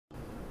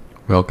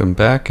Welcome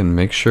back, and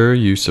make sure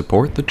you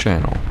support the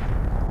channel.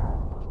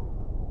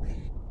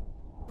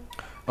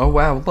 Oh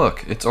wow,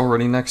 look, it's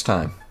already next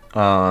time.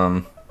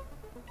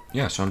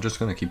 Yeah, so I'm just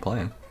gonna keep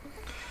playing.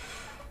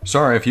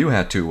 Sorry if you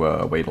had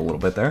to wait a little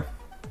bit there,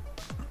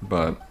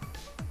 but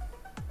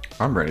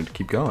I'm ready to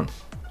keep going.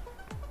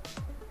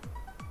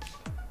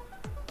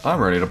 I'm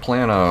ready to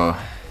plan a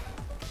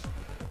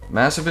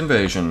massive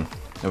invasion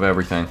of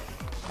everything.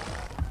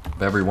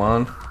 Of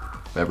everyone,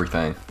 of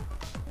everything.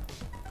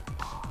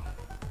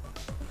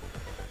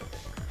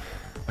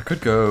 I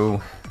could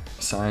go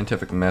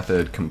scientific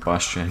method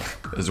combustion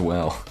as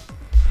well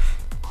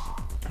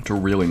to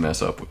really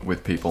mess up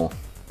with people.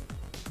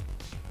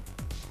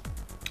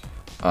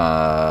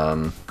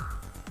 But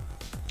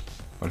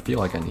I feel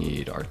like I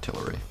need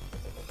artillery.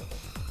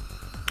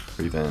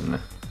 Or even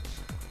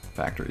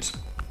factories.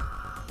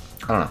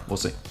 I don't know, we'll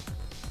see.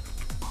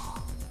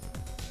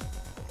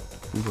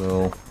 We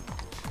will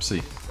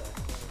see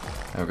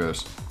how it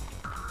goes.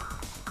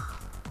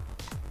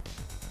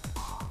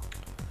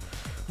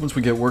 Once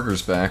we get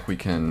workers back, we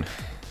can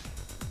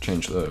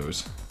change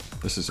those.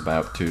 This is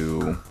about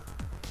to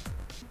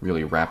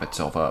really wrap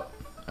itself up,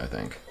 I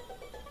think.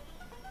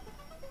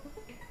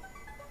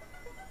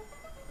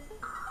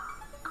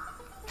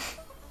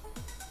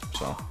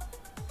 So.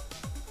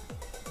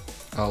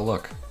 Oh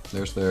look,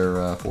 there's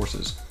their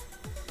forces.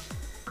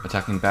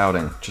 Attacking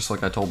Bowding, just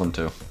like I told them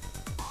to.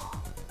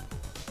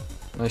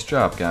 Nice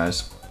job,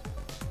 guys.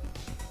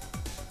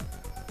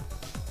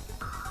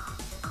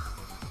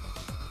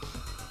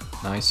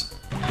 Nice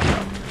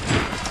job.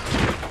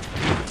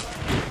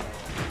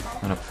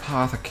 An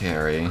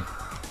apothecary.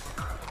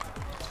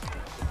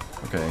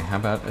 Okay, how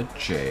about a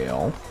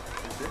jail?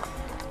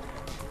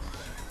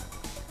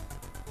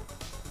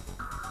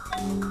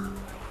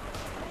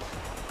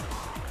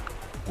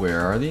 Where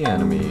are the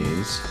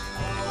enemies?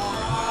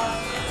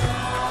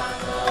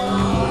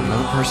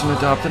 Another person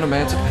adopted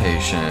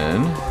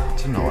emancipation.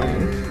 It's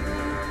annoying.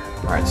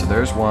 Alright, so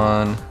there's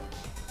one.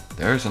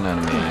 There's an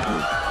enemy.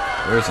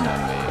 There's an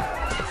enemy.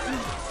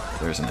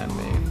 There's an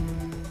enemy.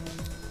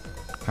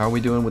 How are we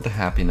doing with the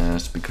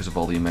happiness because of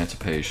all the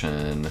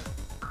emancipation?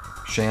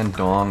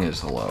 Shandong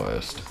is the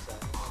lowest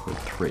with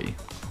 3.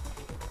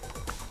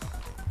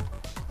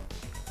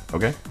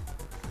 Okay.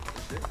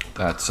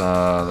 That's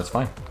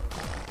fine.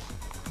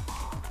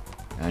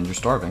 And you're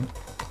starving.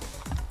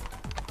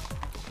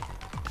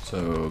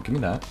 So give me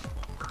that.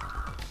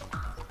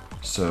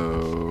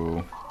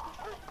 So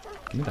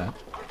give me that.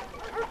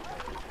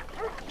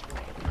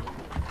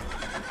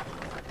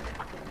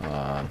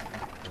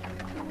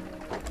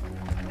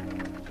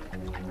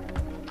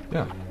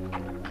 Yeah.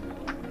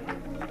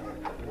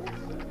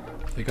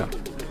 There you go.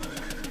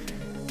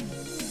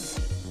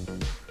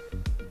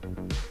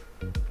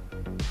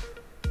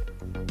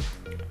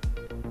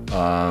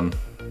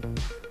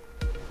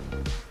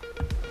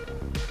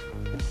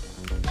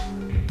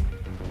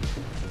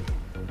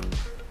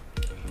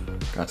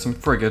 Got some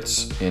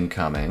frigates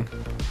incoming.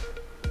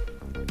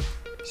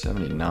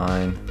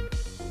 79.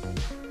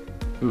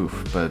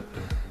 Oof, but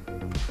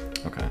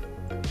okay.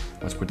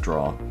 Let's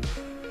withdraw.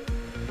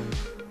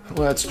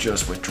 Let's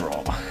just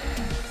withdraw.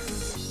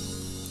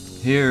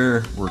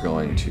 Here, we're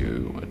going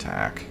to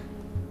attack.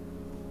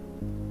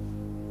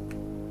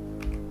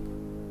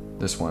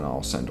 This one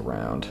I'll send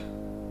around.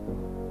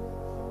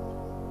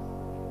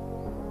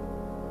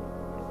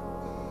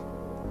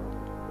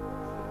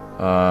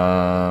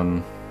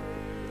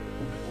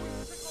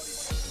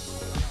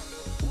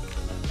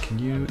 Can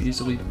you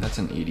easily... That's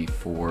an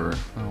 84.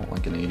 I don't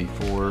like an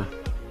 84.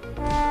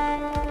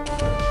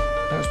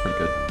 That was pretty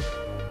good.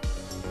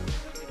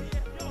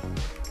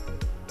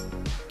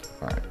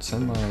 Alright,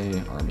 send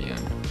my army in.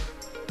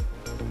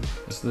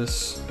 Is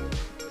this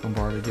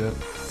bombarded yet?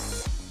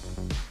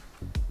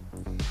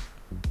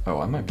 Oh,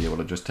 I might be able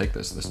to just take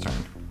this turn.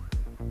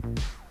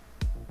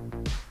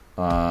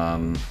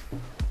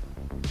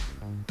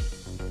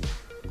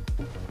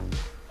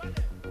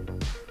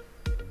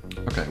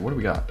 Okay, what do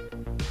we got?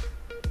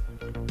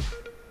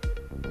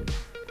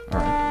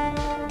 Alright.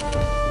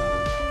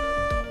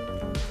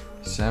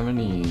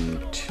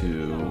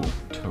 72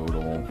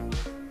 total.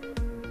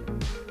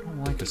 I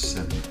don't like a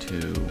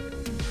 72.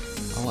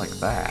 I like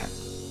that.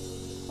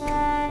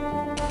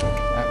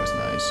 That was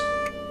nice.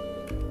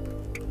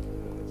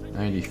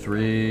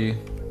 93.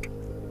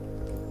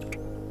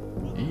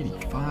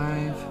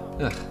 85.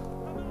 Ugh.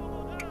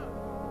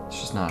 It's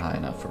just not high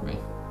enough for me.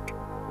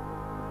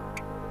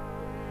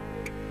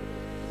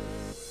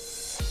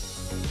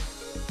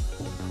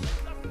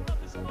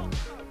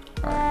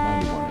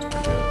 Alright, 91 is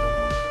pretty good.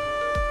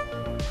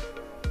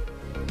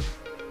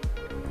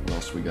 What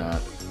else we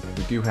got?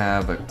 We do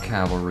have a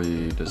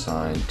cavalry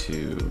designed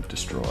to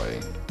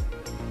destroy.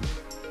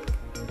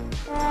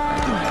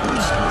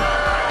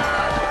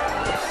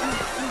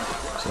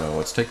 So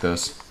let's take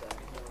this.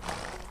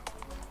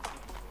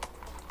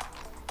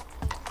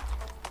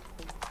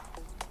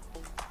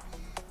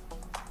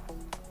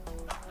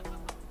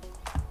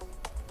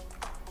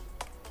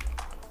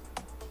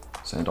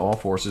 Send all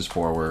forces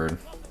forward.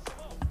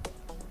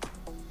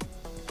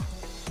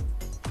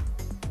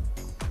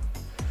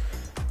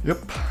 Yep.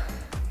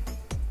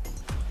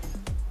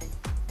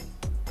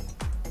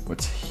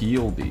 Let's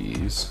heal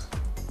these.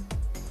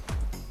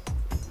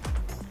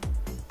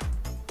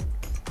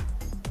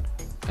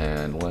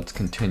 And let's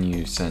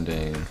continue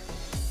sending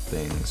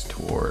things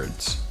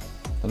towards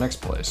the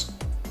next place.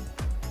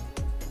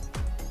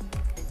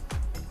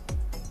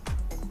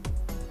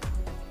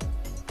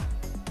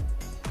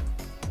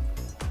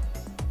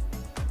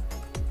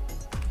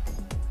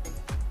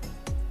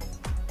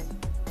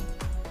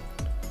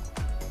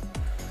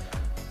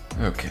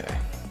 Okay.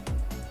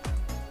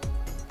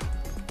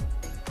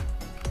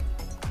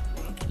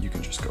 You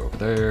can just go over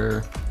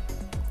there.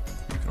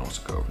 You can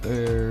also go over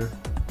there.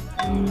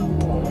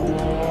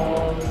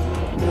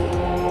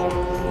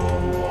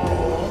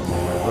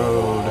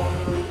 Road.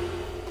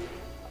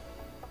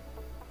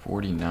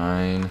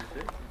 49.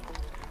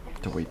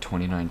 To wait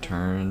 29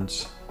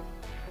 turns.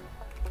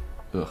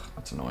 Ugh,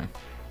 that's annoying.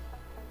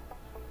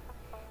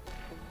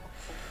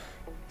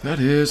 That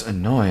is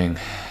annoying.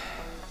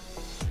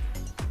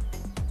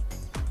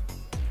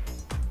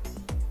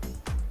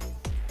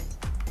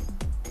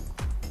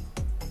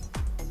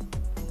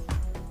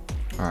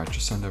 Alright,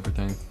 just send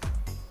everything.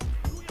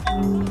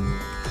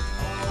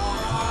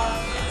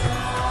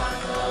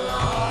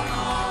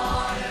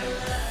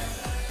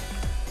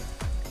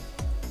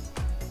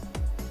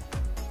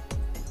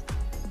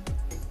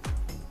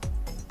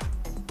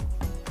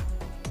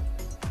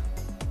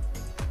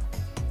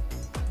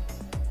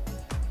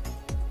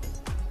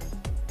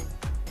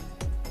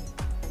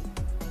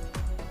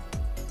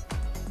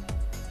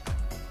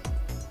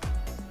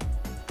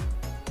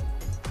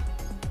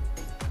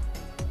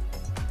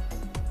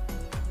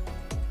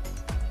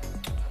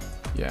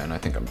 Yeah, and I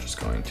think I'm just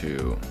going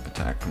to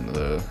attack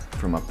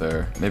from up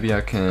there. Maybe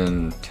I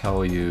can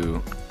tell you,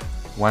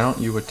 why don't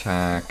you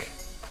attack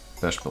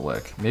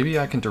Beshbalik? Maybe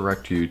I can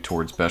direct you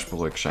towards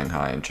Beshbalik,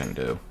 Shanghai, and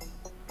Chengdu.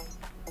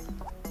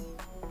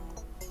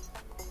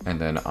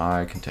 And then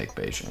I can take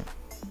Beijing,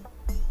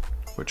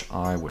 which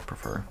I would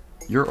prefer.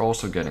 You're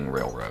also getting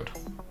railroad,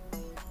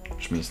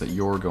 which means that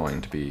you're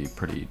going to be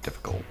pretty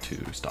difficult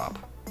to stop,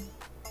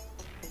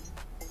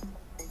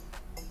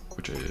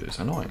 which is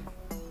annoying.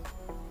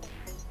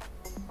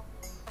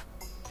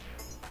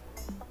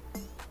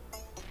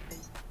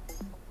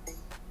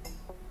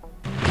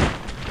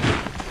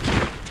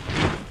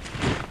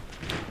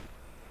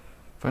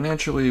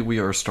 Financially, we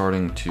are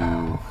starting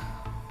to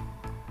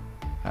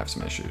have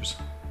some issues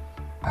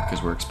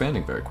because we're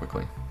expanding very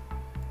quickly.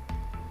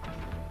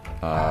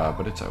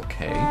 But it's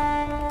okay.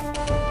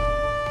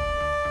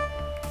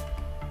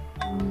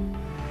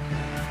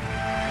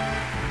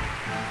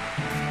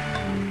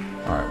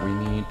 Alright, we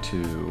need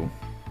to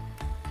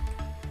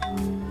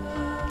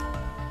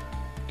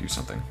do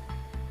something.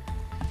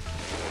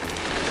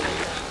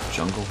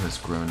 Jungle has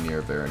grown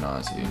near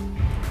Varanasi.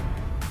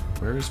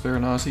 Where is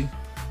Varanasi?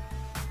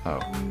 Oh,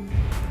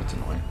 that's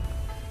annoying.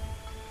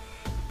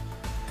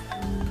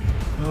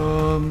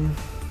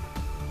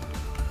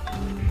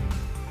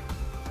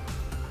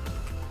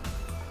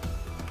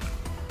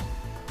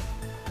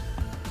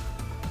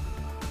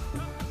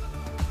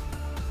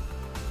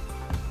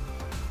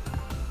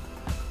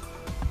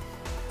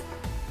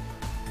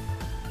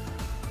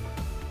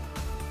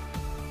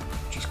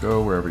 Just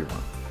go wherever you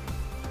want.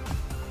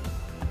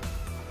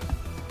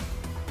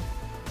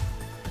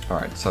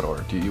 Alright,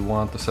 settler. Do you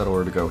want the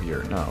settler to go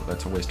here? No,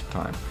 that's a waste of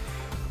time.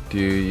 Do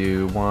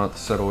you want the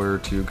settler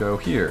to go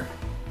here?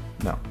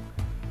 No.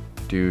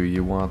 Do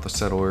you want the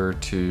settler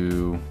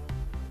to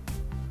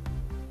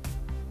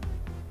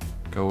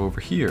go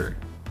over here?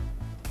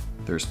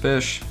 There's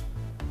fish.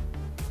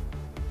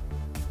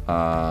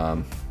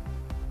 Okay.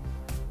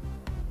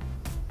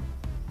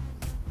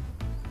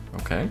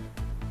 I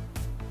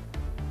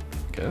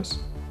guess.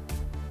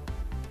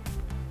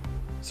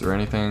 Is there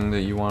anything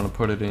that you want to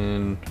put it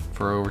in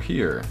for over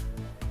here?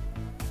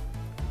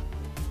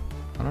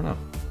 I don't know.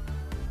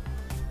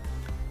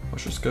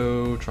 Let's just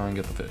go try and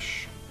get the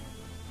fish.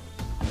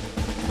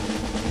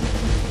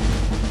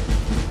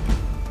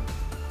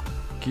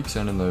 Keep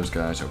sending those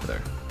guys over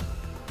there.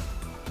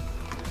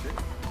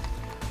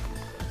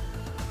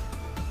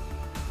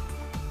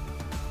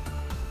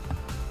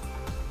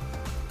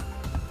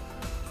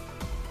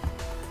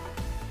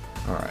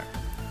 Alright,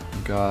 we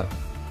got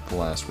the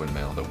last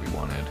windmill that we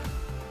wanted.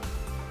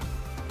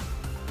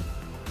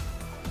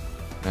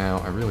 Now,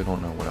 I really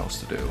don't know what else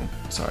to do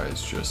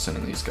besides just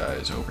sending these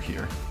guys over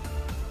here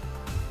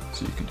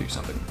so you can do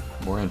something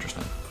more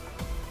interesting.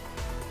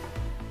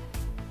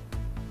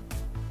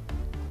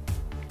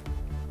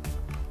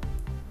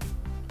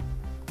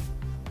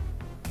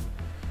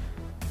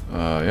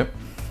 Yep.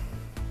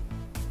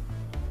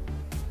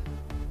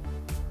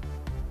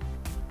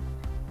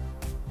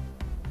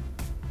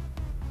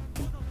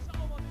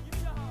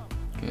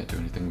 Can't do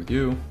anything with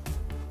you.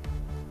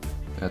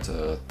 That's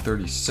a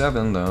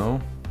 37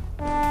 though.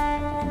 We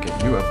can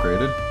get you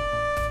upgraded.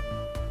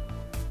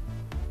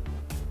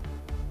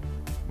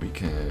 We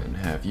can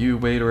have you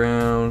wait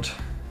around.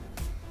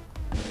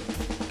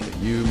 Get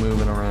you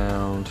moving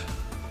around.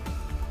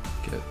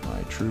 Get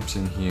my troops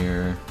in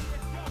here.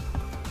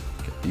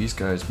 these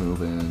guys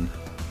move in.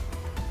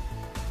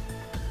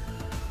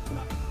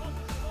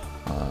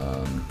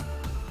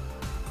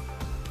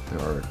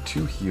 There are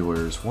 2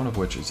 healers, one of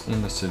which is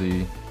in the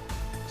city,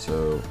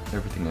 so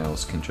everything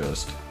else can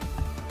just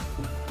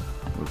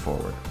move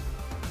forward.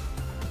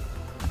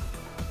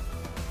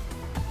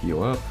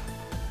 Heal up.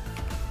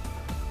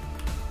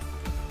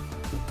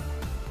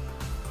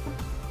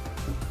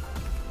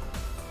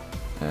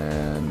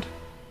 And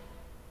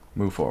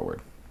move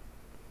forward.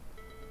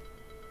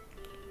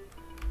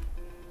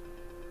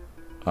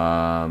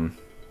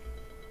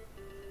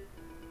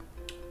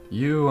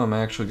 You, I'm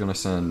actually going to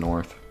send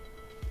north.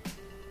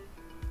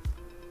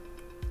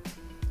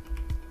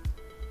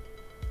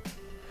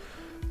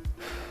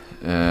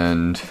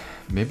 And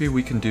maybe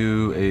we can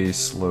do a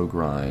slow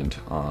grind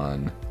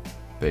on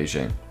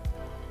Beijing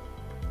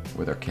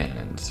with our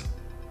cannons.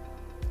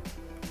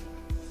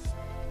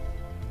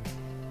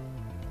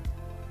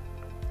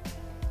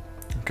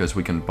 Because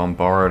we can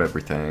bombard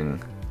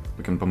everything.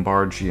 We can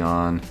bombard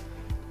Xi'an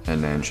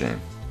and Nanjing.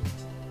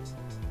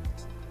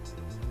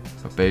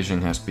 But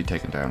Beijing has to be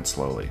taken down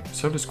slowly.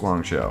 So does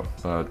Guangzhou,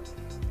 but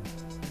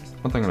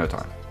one thing at a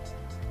time.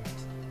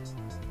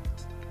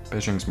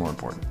 Beijing's more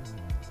important.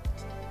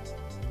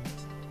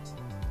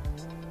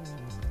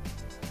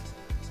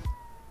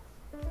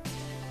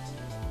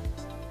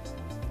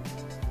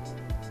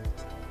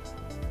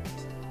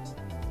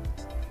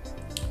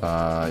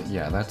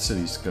 Yeah, that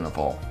city's gonna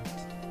fall.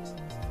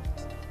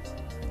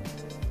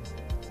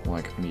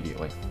 Like,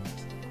 immediately.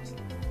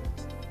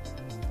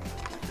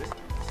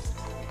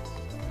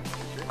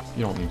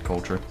 You don't need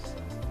culture.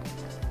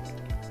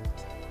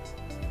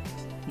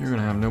 You're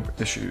gonna have no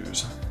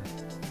issues.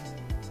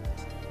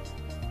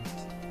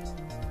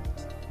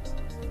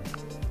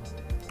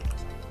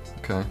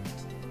 Okay.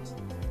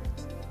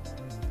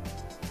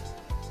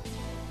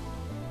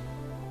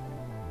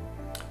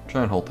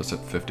 Try and hold this at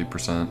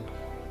 50%.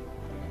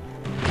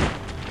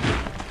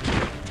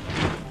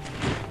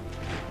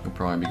 It'll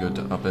probably be good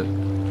to up it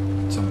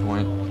at some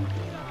point.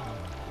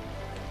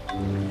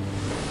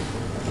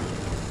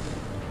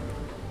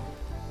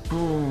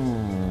 Ooh.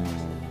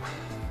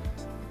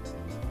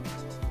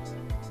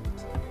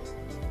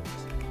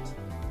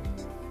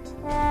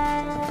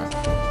 Okay.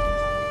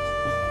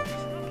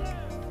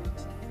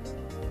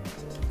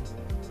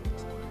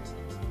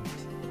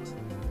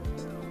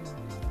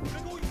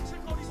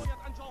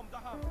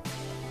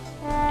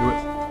 Do it.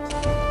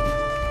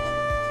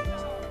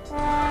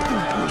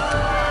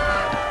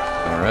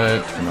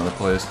 Alright, another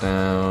place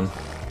down.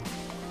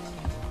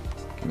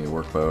 Give me a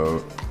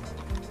workboat.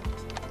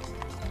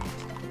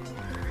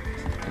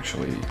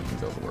 Actually, you can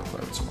build a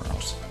workboat somewhere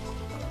else.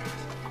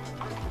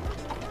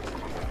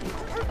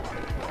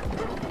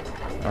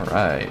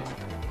 Alright.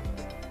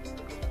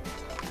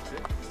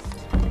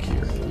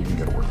 Here, you can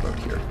get a workboat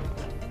here.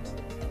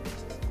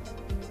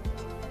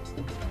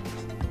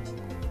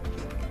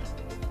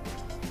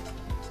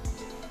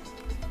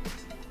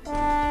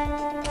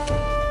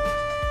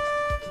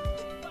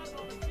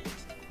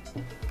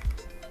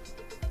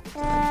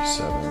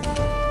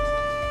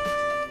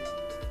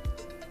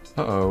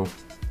 Uh-oh.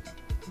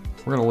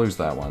 We're gonna lose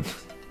that one.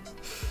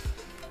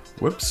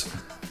 Whoops.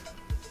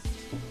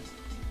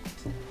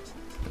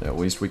 Yeah, at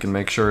least we can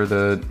make sure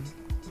that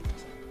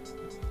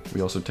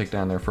we also take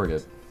down their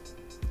frigate.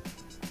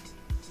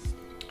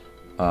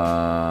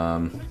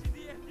 Alright,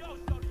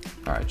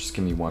 just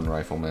give me one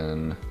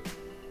rifleman.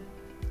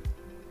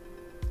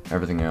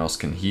 Everything else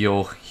can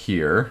heal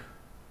here.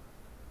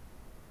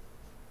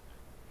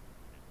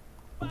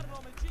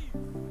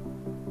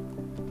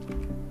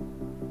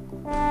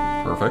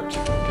 Perfect.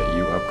 Get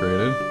you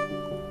upgraded.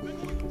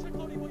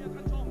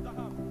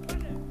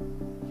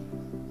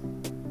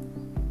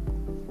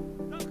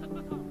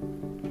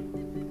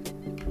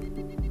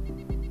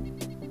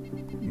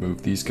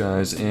 Move these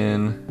guys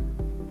in.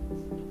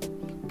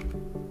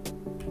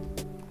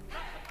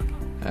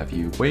 Have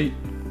you wait.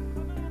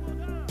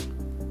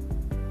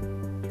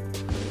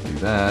 Do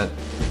that.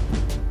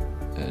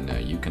 And now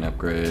you can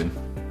upgrade.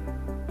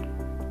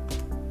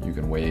 You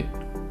can wait.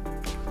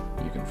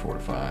 You can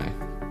fortify.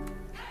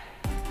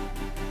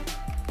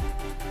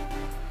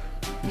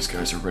 These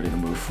guys are ready to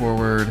move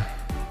forward.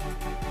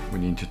 We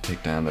need to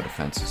take down the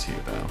defenses here,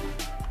 though.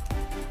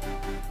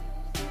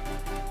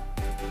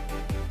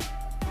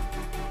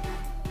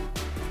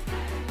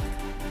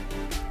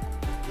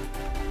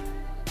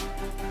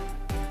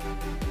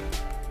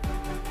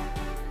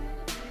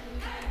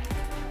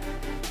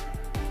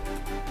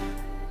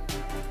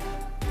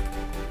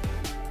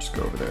 Just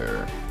go over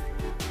there.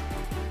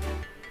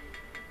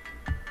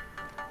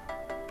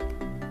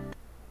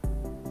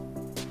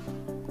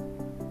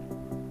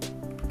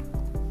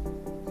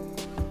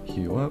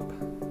 Heal up.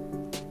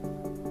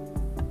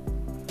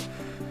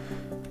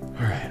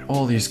 Alright,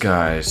 all these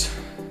guys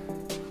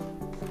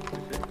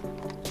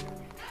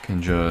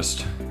can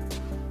just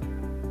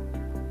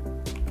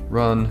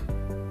run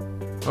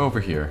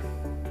over here.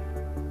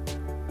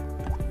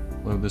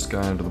 Load this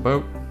guy into the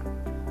boat.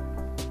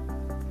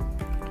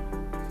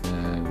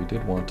 And we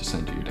did want to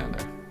send you down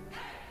there.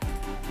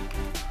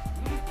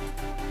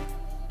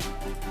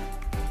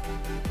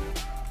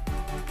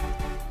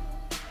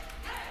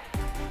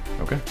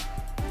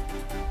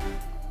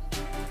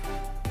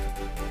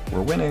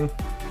 winning.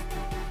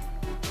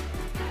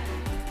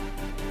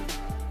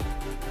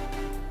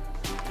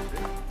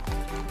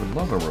 Would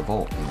love a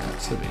revolt in that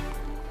city.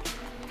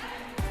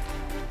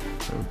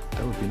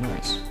 That would be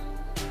nice.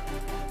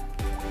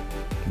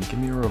 Can you give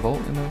me a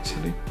revolt in that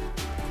city?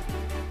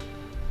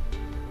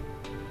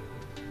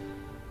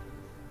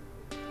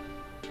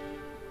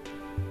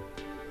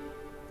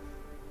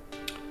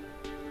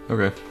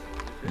 Okay,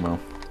 well.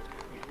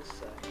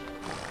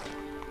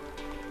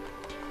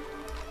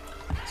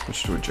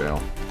 Switch to a jail.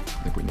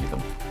 I think we need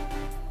them.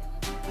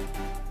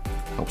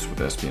 Helps with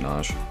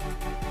espionage.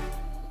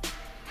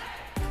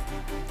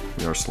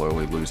 We are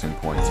slowly losing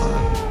points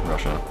on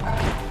Russia.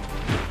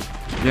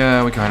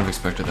 Yeah, we kind of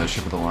expected that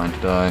ship of the line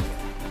to die.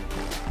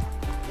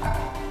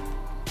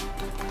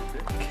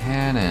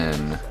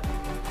 Cannon.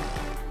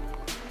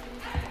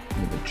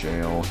 Need a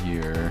jail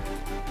here.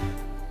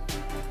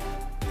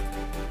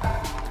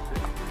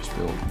 Just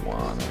build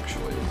one,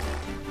 actually.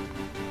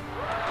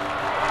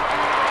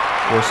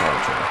 Force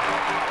archer.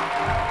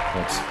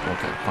 That's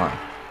okay, fine.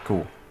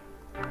 Cool.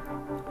 Take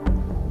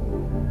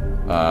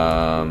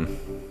that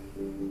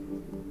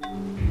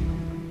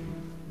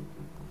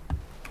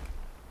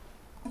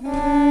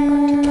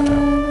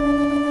out.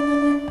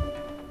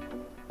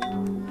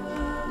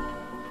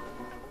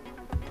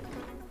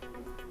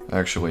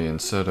 Actually,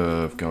 instead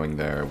of going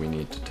there, we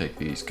need to take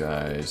these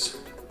guys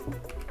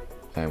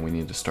and we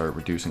need to start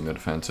reducing the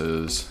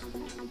defenses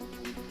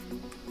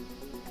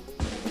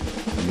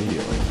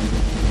immediately.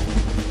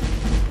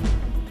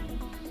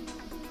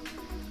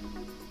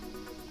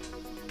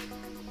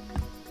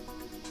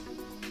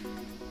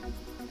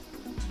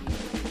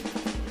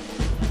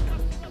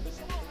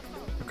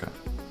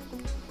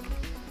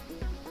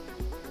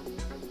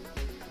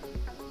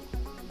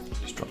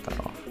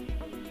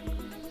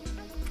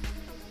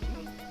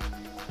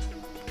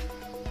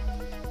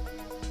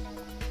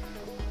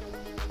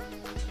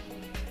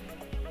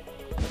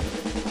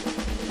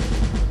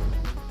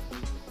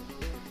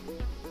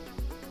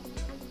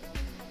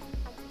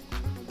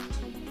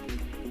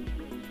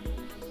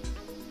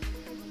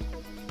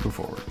 Move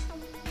forward.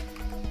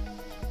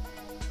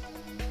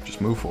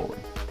 Just move forward.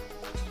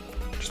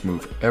 Just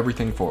move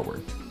everything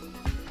forward.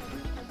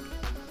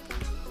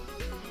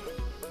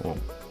 Well,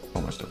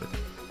 almost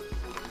everything.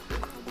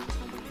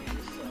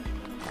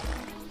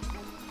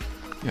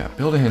 Yeah,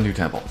 build a Hindu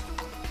temple.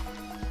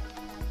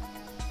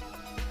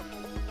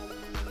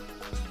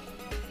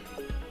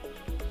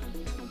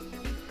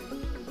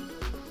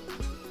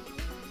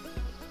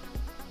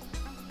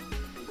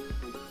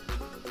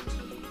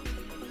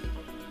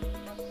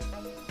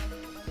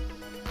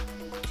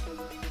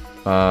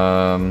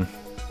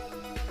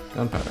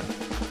 Gunpowder.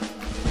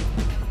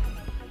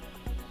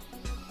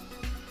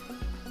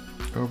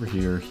 Over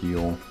here,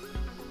 heal.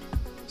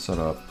 Set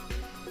up.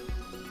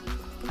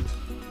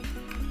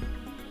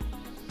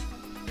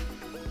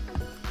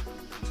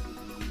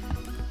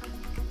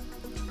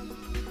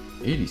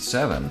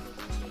 $87?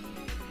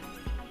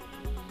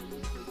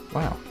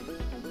 Wow.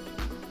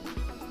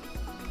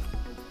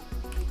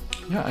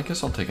 Yeah, I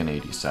guess I'll take an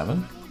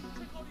 87.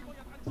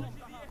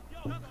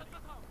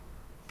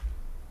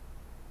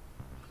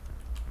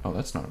 Oh,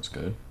 that's not as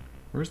good.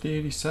 Where's the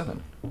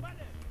 87?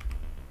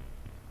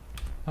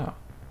 Oh.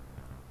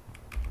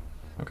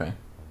 Okay.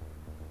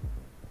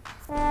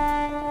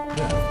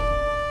 Yeah.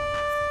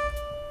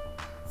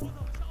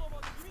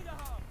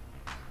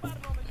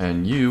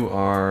 And you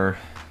are...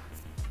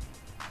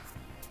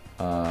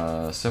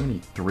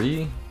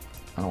 73?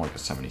 I don't like a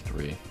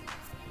 73.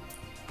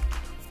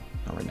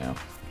 Not right now.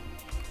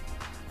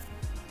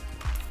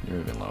 You're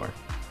even lower.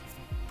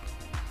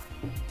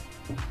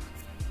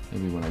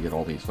 Maybe when I get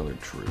all these other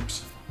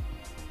troops.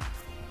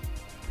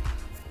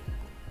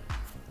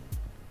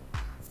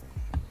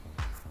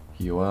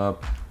 Heal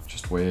up.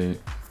 Just wait.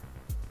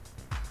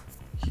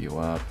 Heal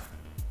up.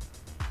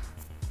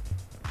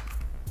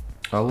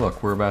 Oh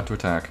look, we're about to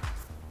attack.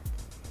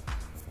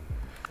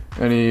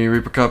 Any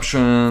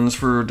repercussions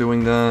for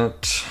doing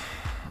that?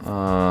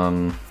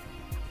 Oh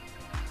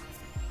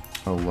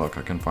look,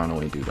 I can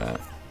finally do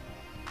that.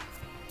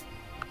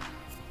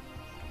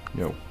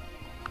 Yo.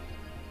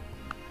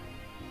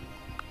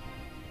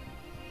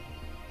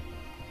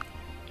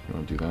 You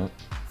wanna do that?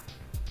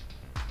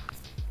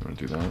 You wanna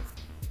do that?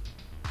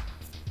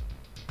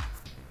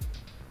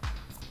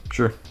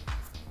 Sure.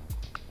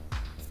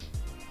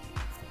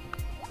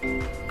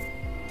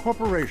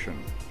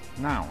 Corporation,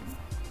 noun.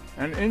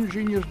 An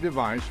ingenious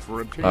device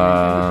for obtaining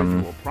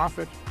individual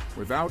profit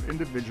without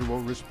individual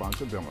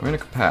responsibility.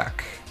 Ranica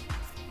Pack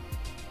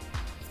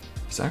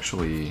is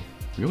actually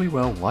really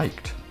well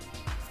liked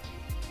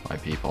by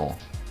people.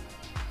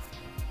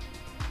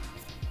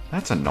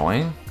 That's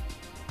annoying.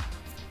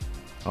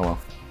 Oh well.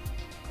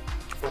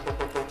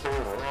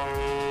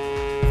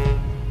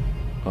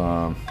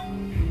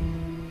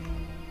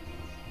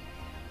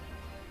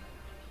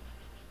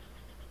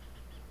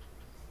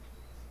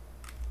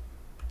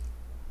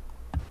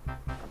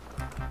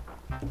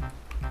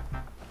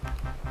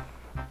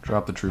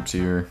 Drop the troops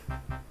here.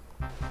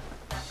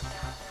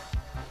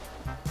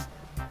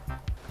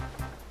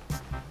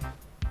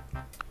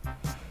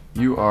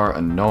 You are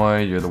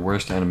annoyed. You're the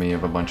worst enemy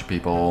of a bunch of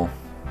people.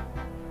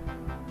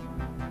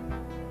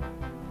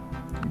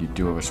 You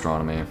do have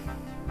astronomy.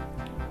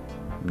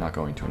 I'm not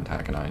going to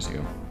antagonize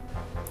you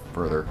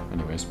further,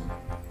 anyways.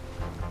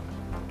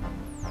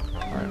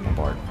 Alright,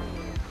 bombard.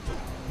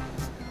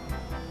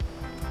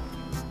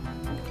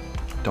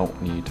 Don't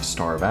need to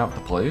starve out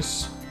the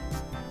place.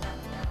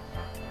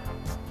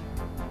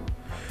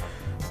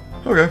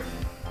 Okay,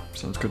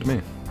 sounds good to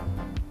me.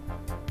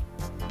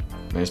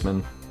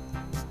 Maceman.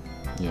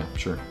 Yeah,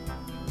 sure.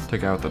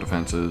 Take out the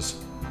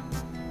defenses.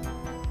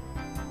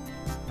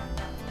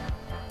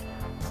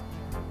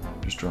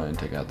 Just try and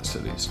take out the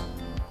cities.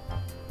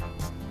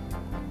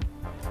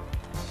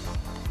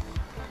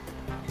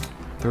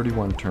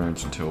 31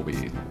 turns until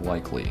we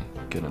likely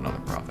get another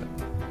prophet.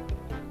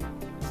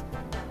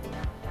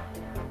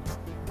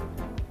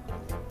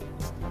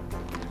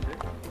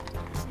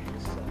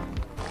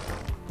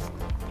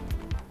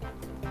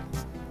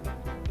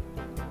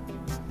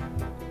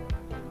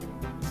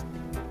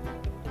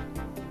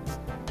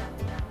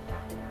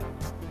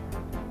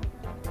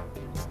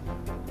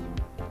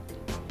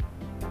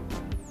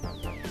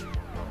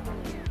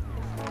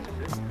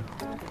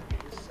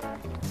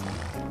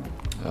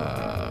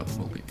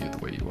 We'll leave you the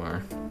way you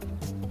are.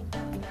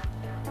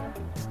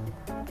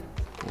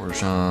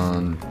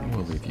 Borjan,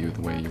 we'll leave you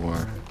the way you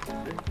are.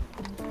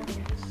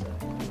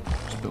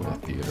 Just build a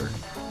theater.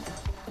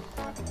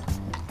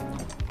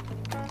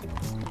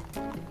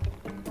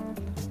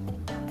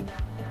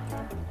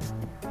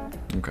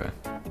 Okay.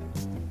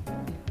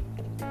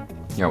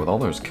 Yeah, with all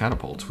those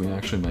catapults, we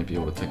actually might be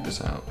able to take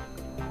this out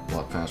a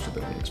lot faster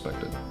than we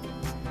expected.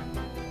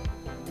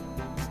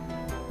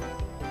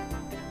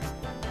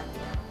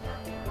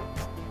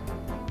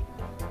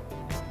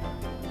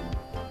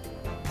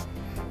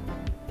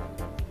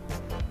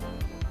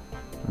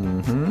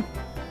 Mm-hmm.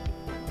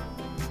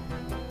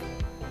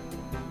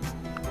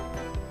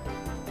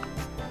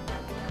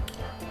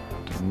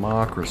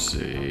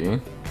 Democracy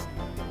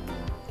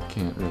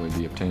can't really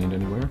be obtained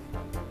anywhere.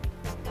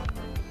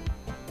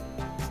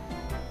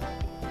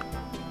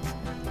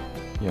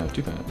 Yeah,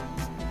 too bad.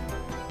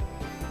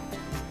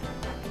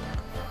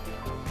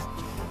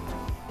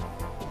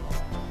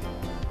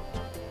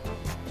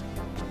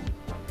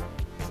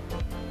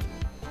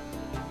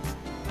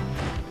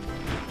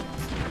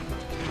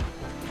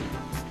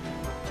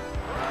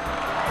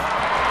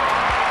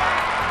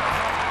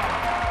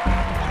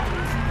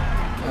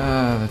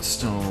 That's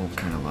still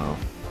kind of low.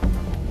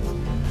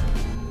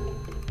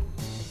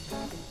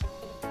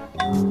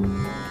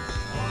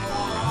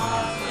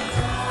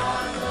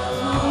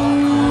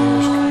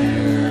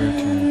 Here,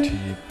 too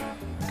deep.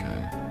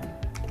 Okay.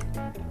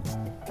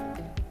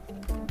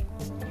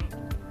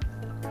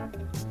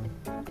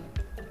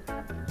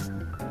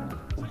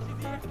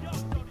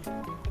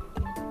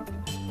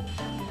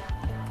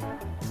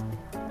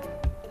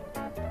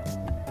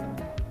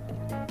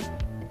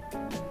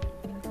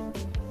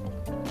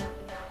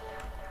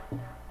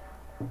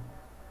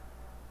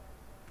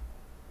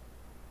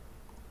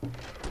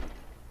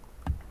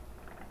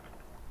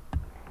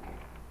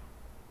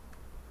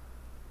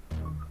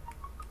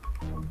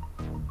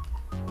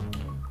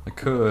 I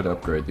could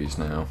upgrade these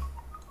now.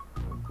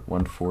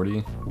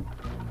 140.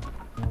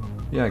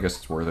 Yeah, I guess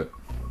it's worth it.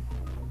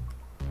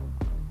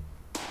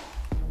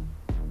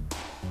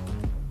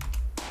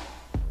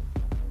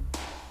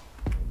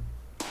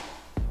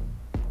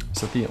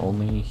 Is that the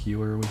only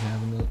healer we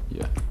have in it?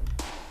 Yeah.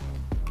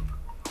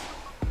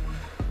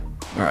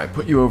 Alright,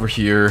 put you over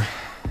here.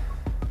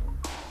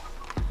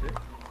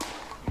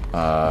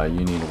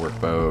 You need a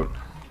workboat.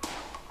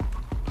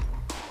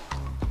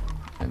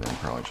 And then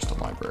probably just a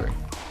library.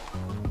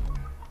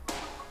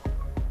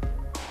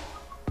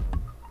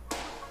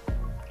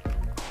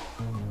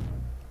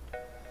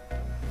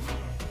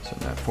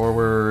 Send that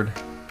forward.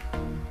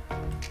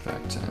 In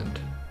fact, send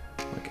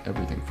like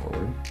everything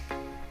forward.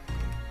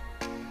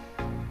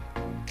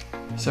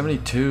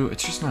 72,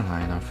 it's just not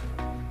high enough.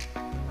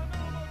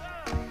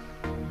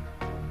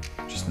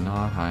 Just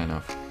not high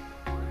enough.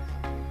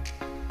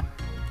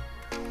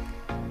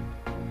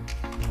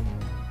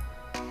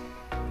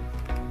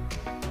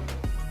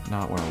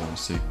 Not what I want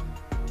to see.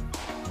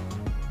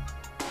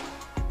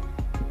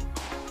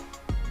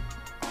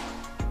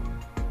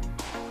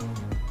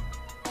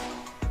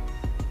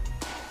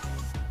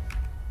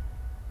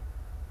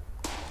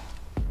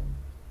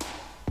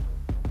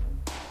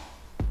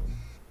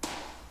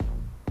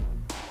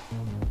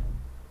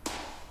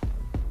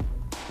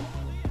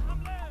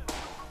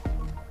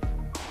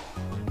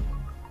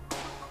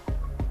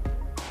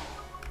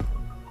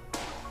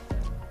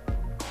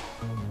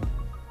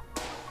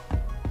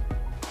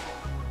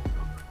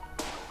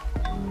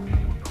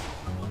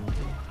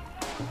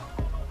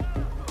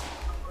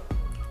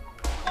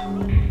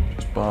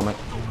 Just bomb it.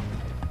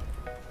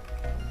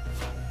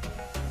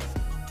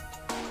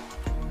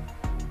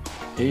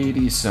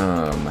 $80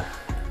 some.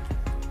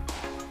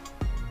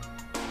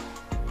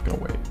 Gonna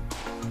wait.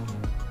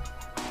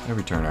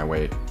 Every turn I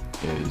wait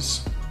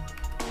is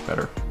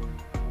better.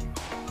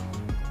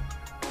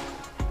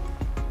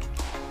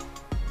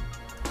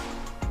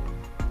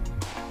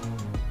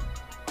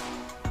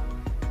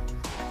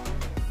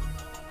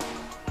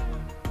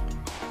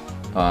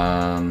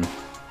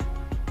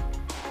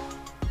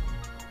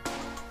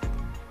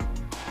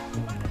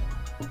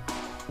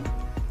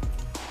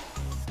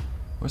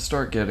 Let's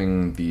start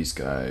getting these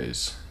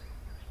guys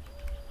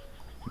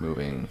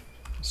moving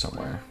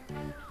somewhere.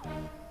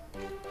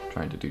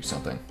 Trying to do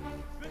something.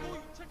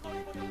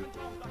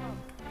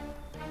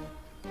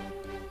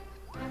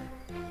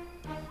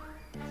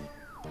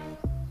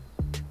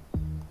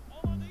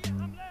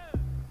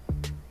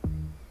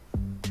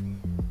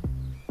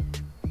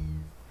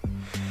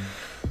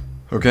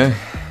 Okay.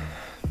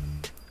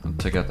 I'll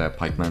take out that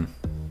pikeman.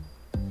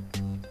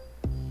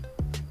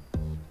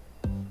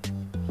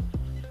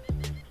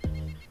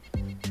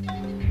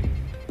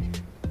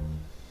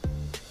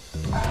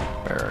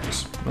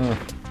 Barracks. I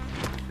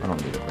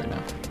don't need it right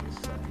now.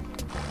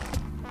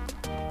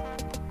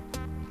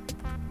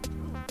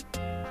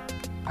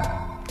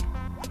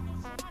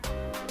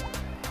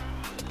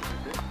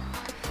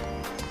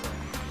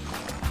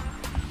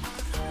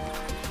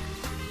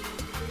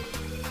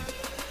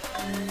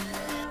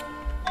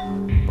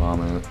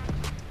 Bomb it.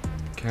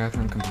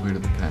 Catherine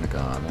completed the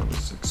Pentagon. That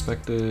was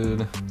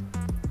expected.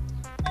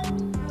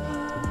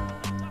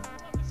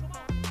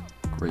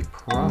 Great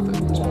profit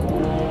was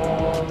born.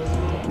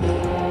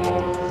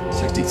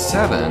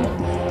 67?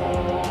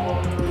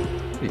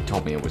 He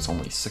told me it was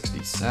only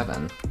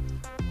 67.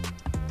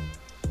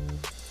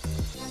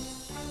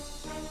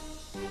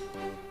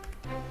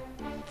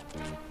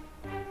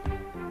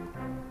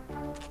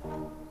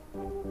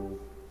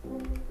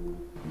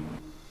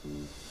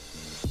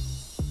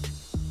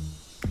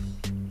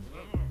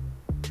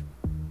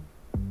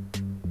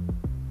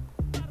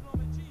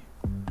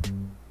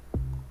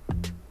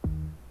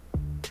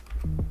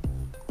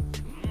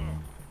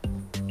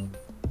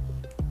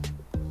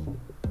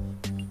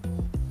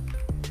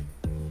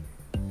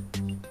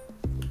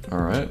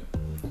 Alright,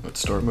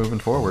 let's start moving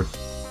forward.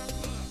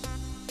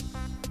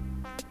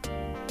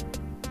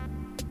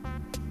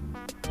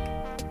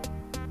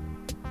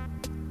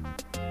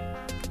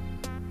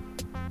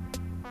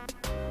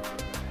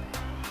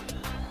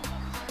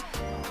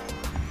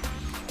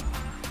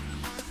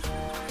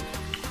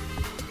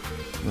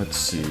 Let's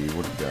see,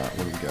 what do we got?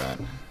 What do we got?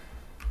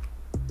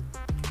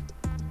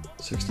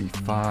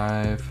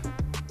 65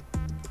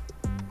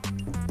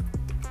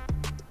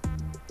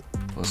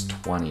 plus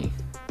 20.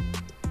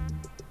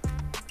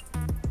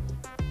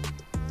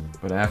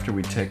 But after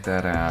we take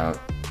that out,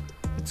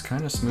 it's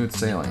kind of smooth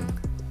sailing.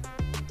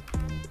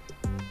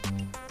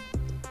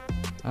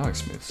 I like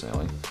smooth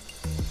sailing.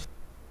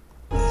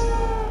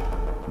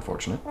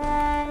 Unfortunate.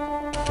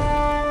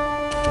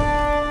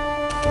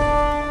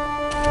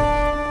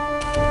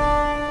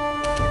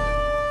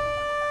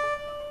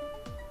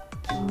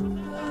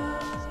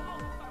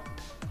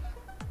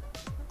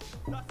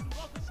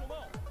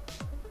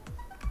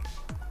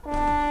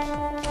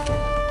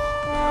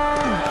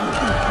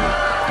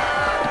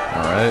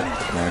 Alright,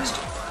 next.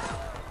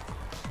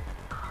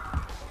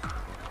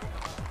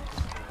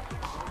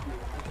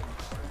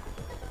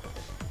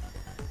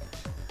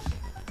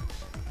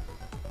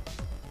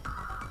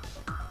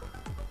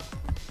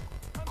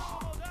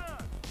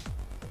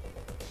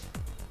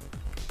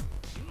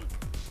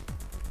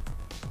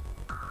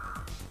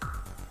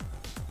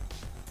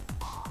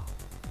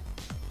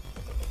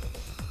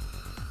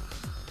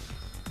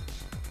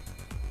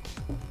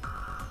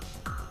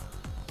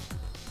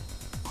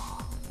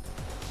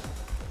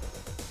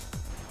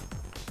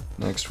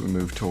 Next we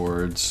move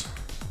towards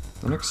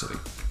the next city.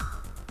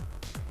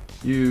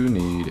 You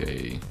need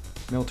a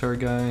military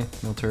guy,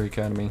 military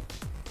academy.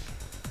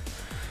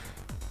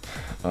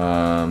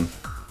 All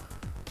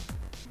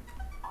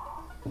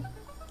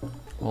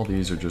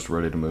these are just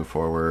ready to move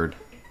forward.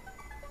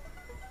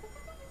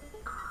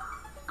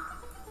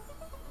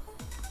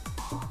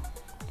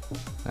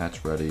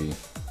 That's ready.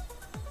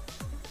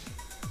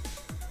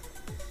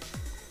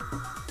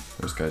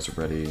 Those guys are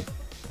ready.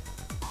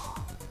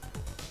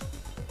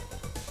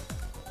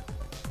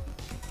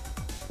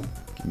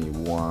 Give me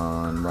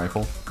one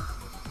rifle.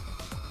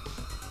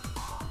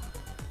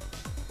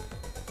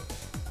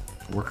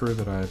 Worker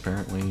that I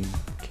apparently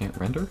can't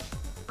render?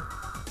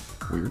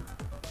 Weird.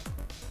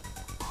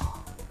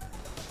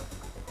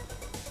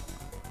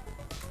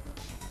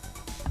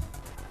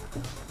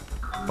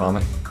 Bomb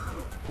it.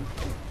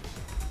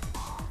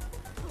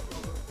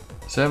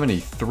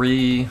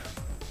 73.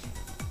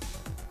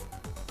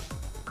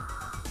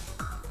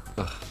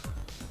 Ugh.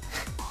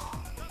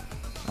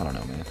 I don't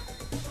know, man.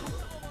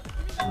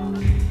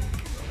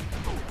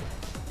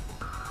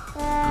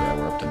 Yeah,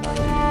 we're up to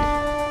 90.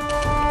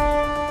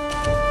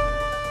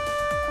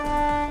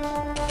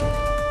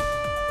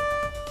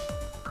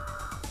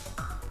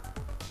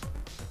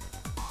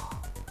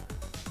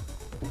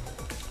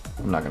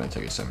 I'm not gonna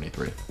take a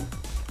 73.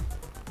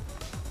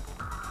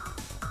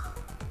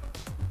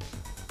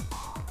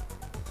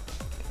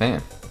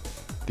 Man,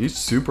 these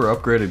super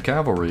upgraded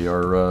cavalry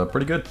are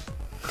pretty good.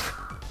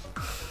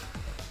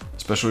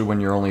 Especially when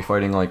you're only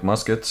fighting like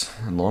muskets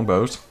and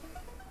longbows.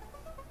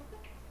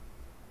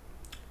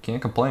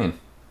 Can't complain.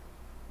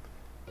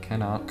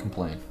 Cannot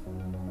complain.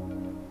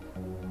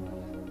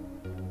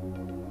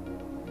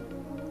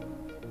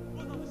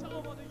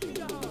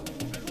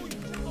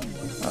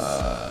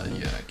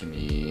 Yeah, give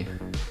me...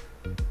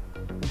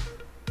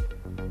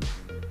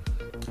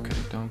 Okay,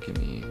 don't give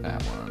me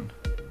that one.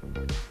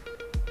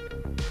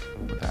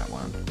 Or that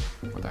one.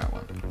 Or that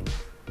one.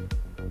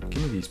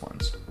 Give me these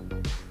ones.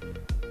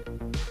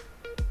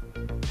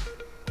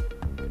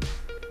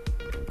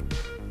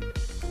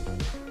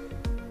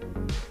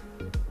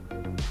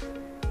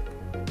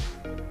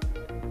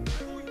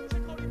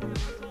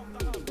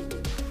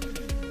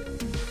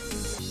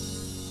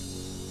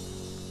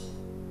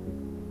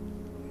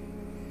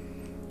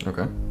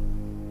 Okay.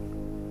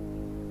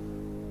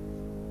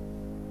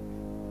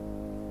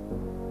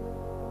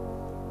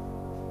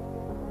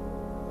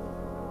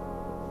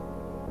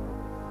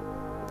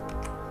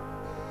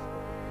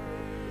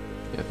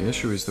 Yeah, the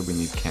issue is that we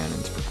need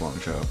cannons for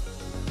Guangzhou.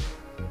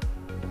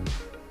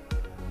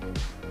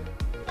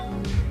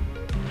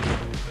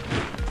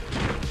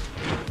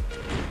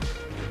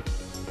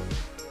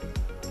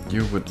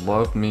 You would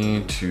love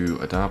me to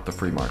adopt the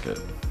free market.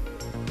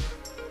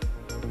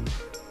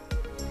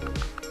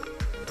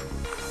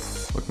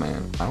 Look,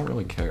 man, I don't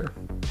really care.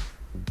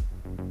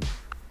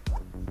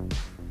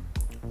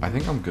 I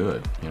think I'm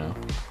good, you know?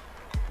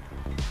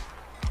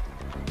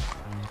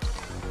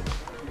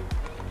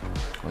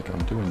 Like, I'm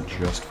doing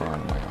just fine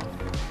on my own.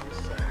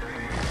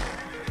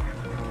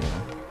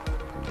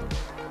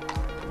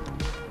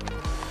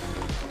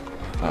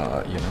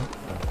 You know?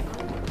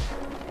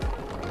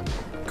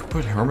 Could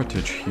put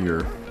Hermitage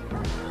here.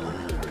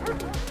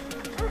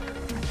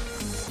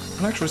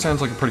 It actually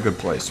sounds like a pretty good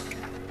place.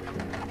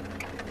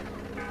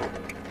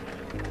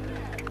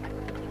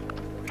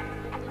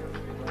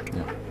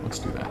 Yeah, let's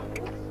do that.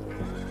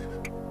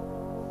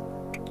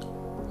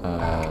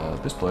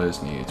 This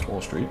place needs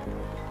Wall Street.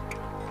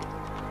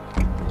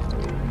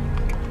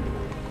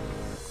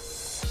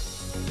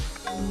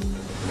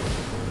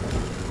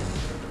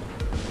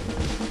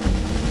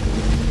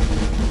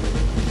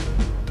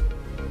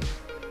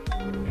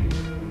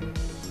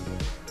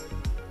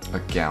 A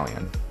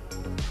galleon.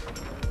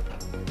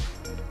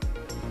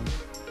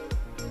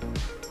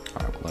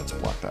 Alright, well, let's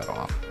block that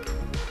off.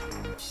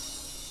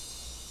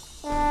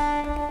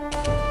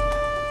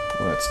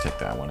 Let's take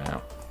that one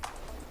out.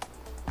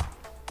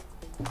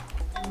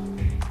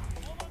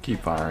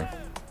 Keep firing.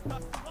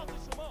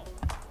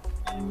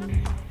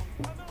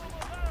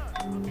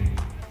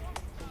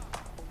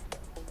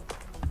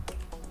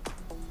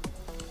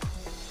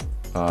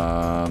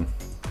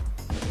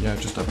 Yeah,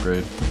 just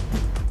upgrade.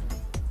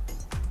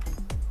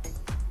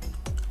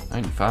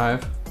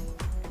 95.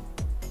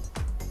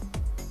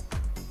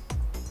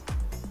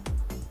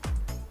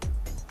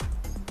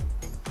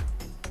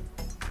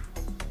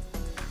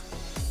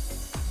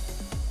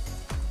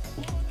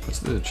 What's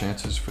the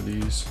chances for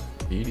these?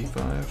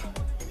 85?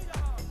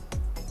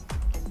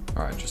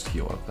 Alright, just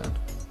heal up then.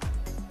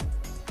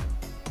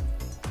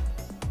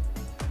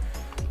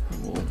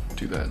 And we'll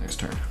do that next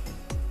turn.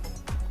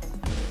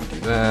 Do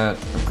that,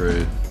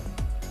 upgrade.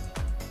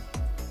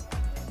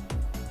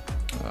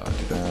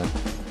 Do that.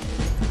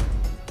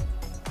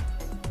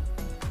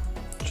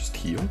 Just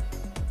heal?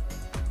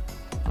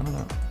 I don't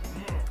know.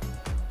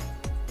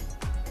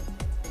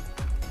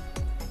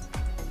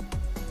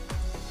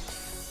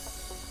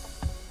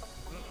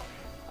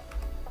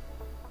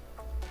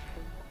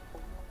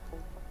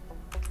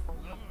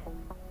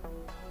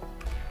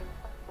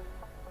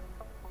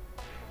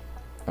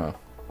 Oh.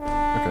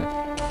 Okay.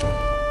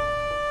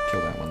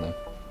 Kill that one then.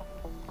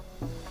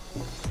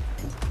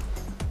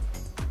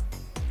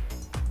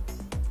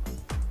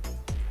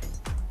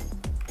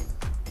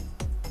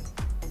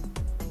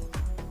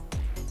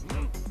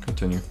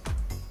 Continue.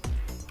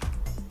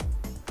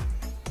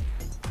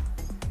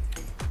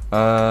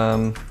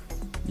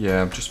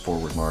 Yeah, just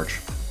forward march.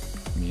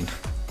 I mean,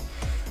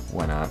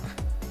 why not?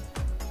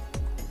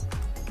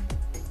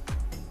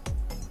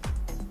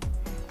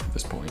 At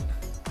this point.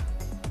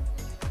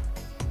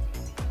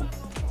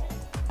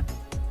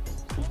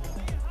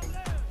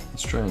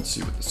 Let's try and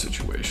see what the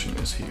situation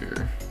is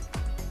here.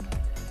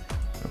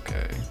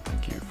 Okay,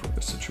 thank you for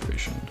the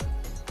situation.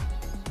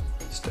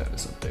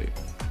 Status update.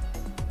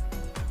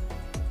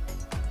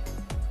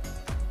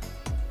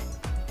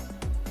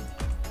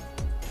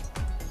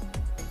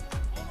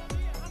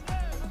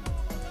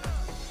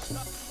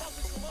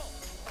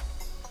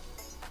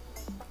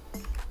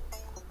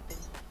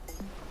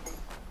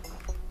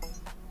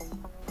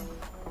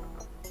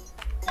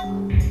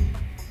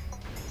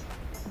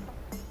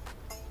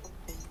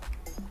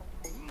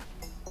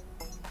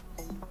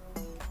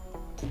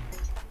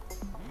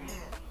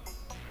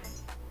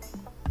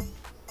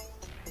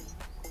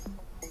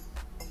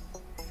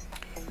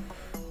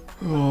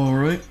 All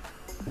right.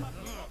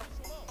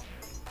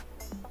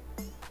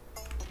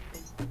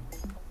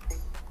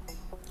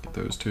 Get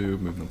those two,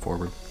 move them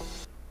forward.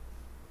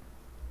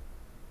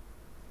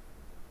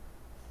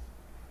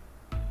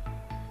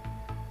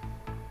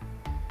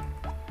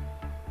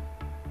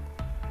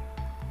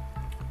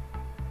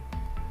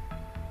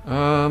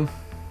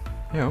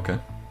 Yeah, okay.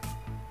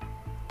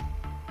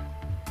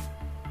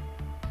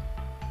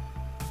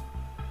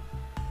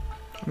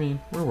 I mean,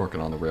 we're working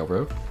on the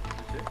railroad.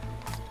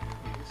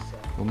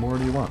 What more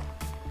do you want?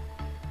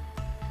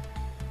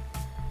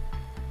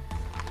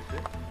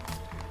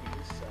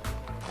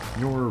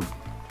 You're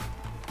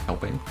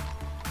helping.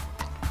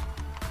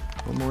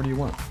 What more do you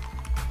want?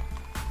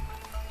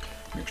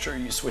 Make sure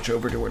you switch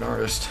over to an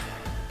artist.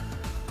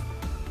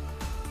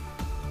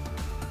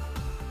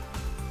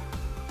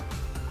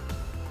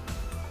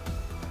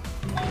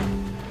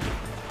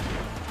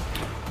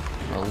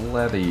 A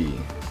levy.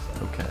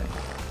 Okay.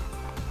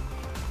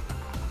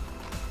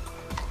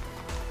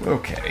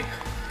 Okay.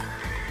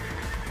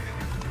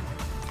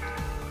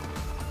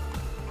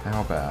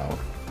 How about...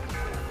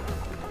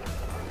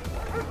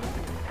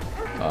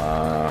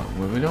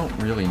 well, we don't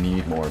really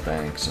need more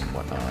banks and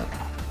whatnot,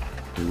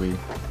 do we?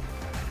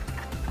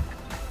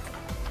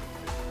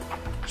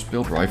 Just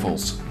build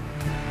rifles.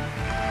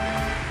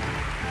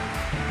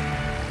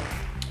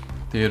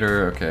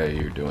 Theater, okay,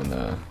 you're doing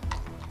the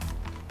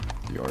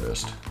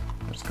artist.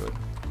 That's good.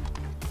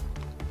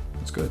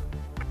 That's good.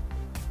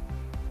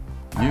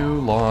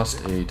 You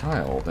lost a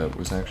tile that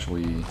was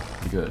actually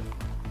pretty good.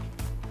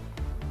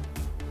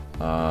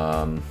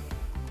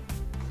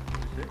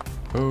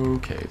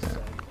 Okay then.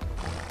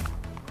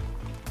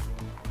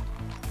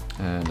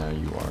 And now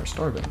you are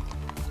starving.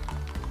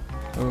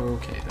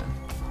 Okay then.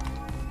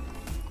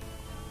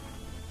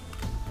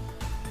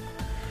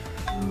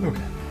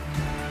 Okay.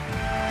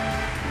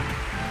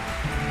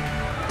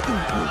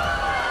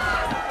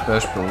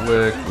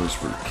 Beshberwick was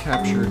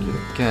recaptured yet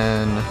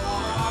again.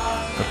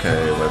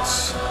 Okay,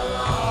 let's...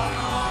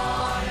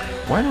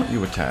 Why don't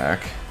you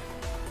attack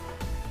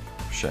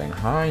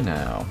Shanghai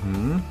now?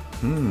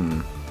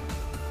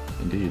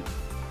 Indeed.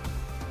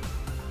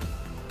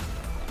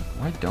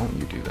 Why don't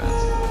you do that?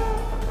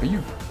 Are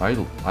you...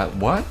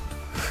 what?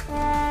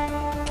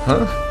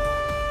 Huh?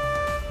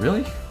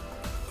 Really?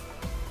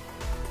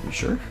 You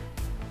sure?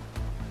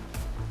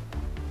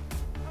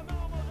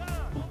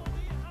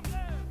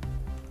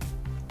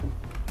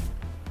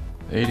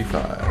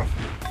 $85,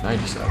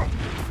 $97,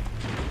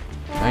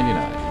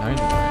 $99,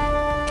 $99.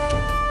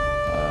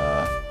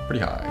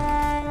 Pretty high.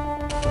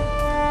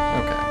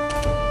 Okay.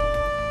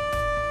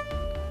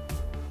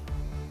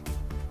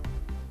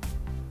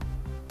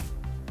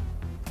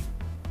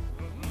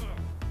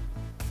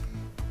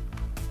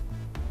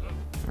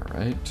 All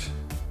right.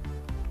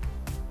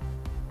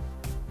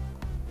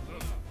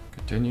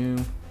 Continue.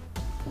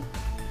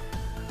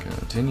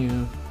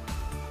 Continue.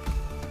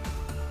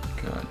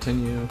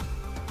 Continue.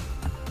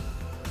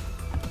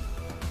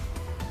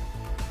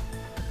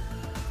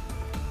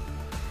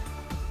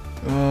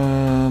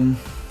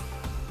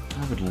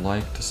 I would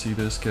like to see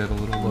this get a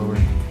little lower.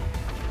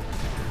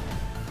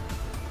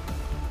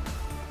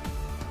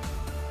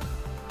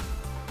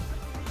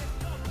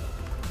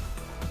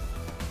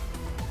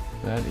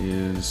 That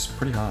is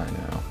pretty high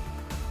now.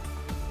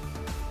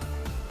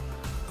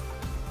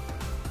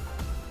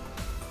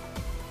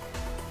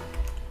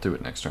 Do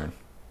it next turn.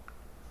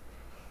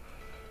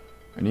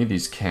 I need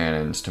these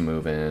cannons to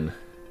move in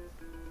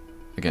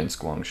against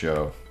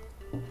Guangzhou.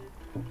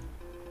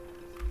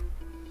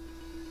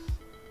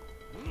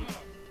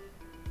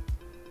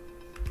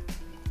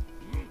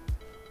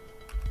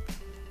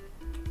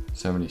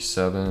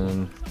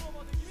 $77,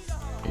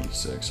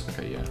 $86.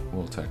 Okay, yeah,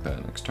 we'll attack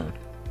that next turn.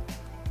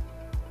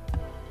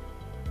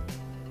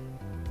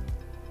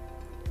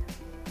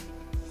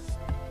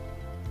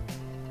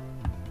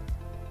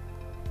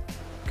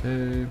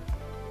 Okay.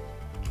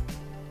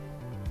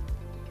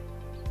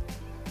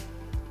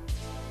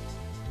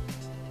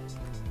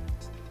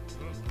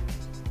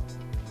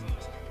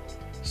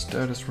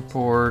 Status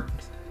report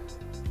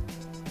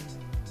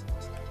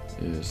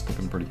is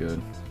looking pretty good.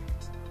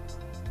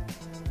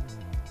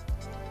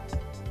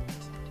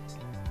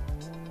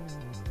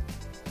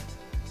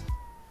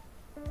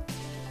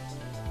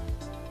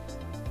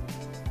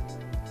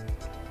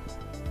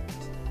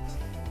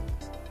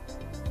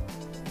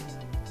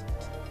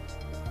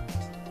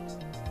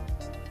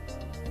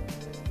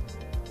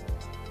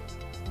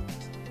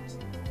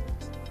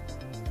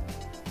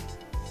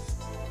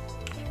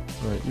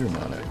 Right, you're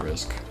not at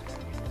risk.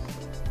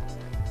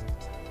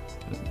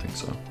 I didn't think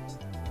so.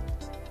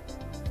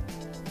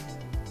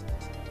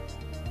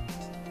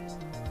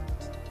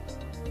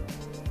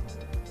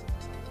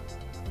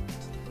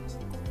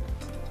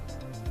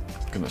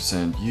 Gonna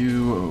send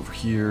you over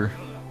here.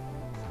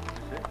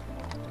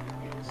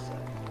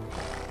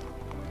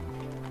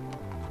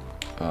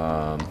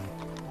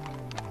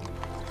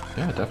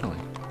 Yeah, definitely.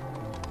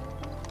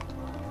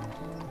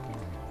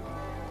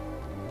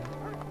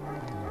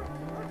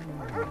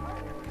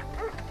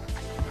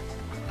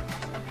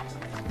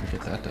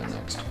 Get that done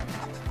next.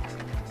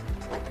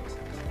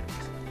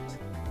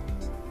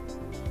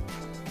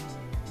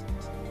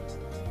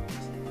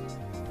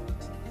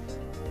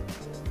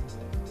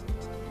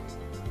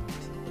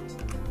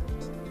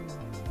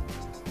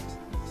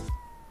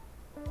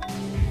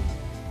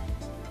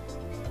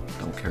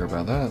 Don't care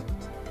about that.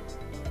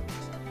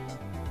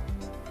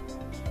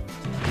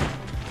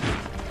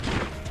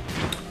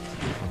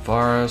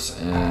 Varus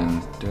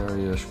and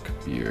Darius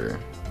Kabir.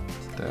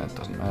 That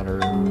doesn't matter.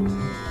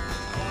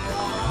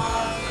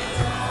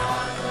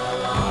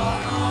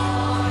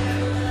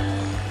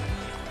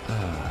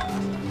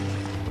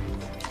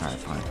 Alright,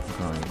 fine. I'm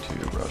going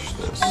to rush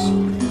this.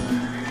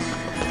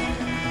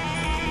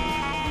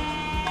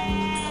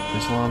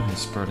 Islam has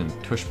spread in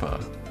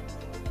Tushpa.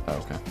 Oh,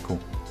 okay, cool.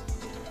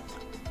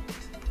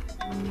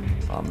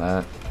 Bomb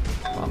that.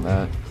 Bomb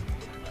that.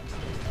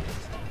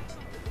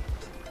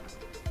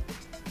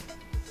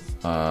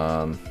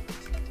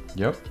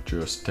 Yep,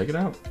 just take it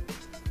out.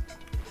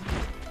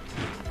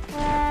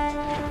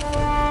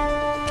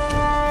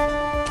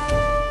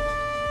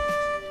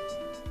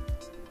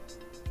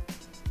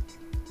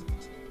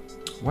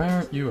 Why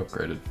aren't you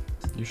upgraded?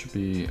 You should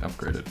be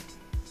upgraded.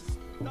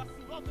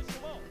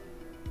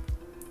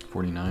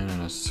 49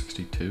 and a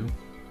 62.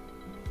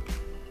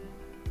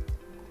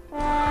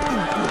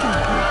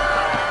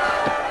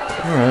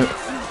 Alright,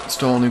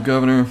 install a new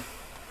governor.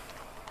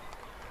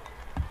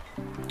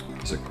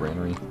 Is it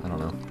granary? I don't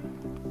know.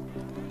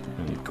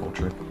 I need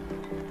culture.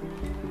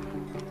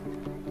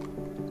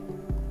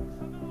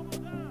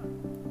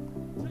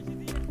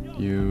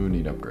 You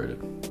need upgraded.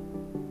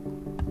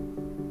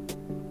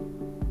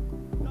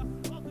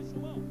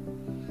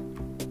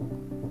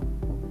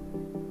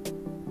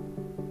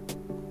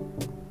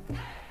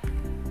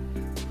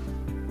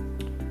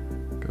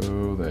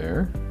 Go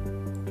there.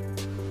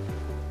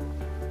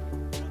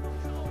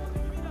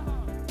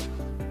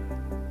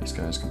 These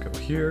guys can go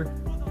here.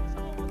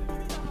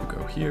 You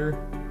go here.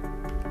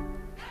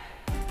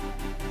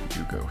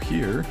 You go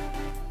here.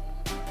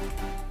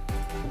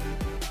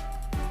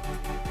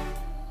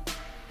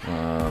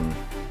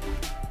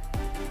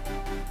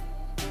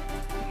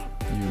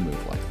 You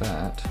move like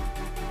that.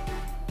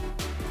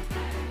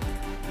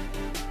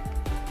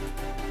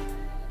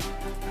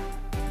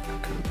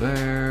 Go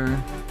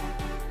there.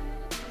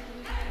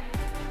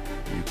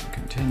 You can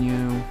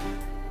continue.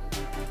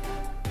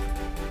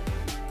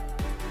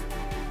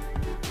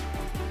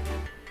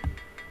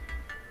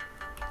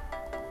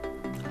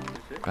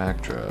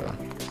 Bactra.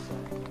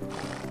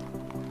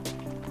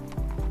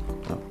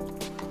 Oh.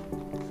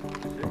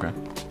 Okay.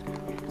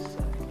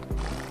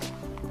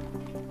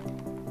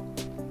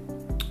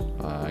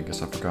 I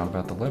guess I forgot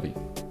about the levy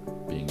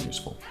being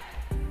useful.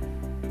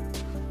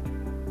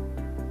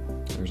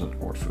 There's an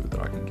ore food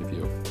that I can give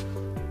you.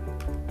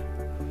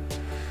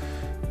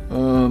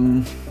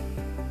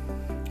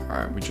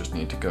 Alright, we just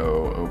need to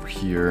go over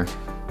here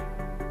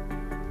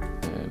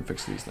and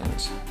fix these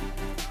things.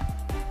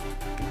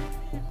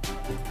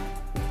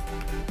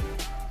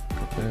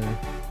 Go there.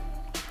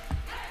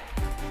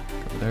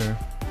 Go there.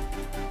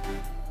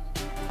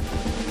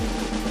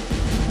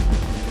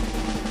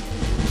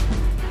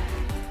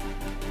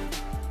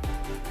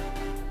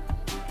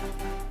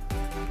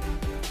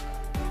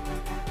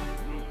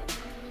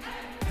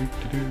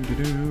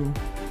 Do-do-do-do-do.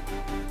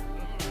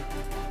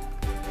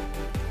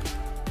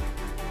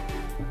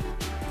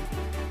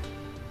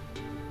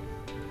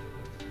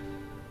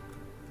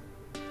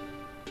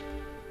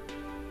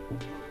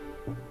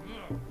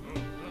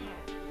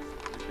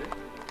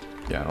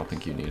 Yeah, I don't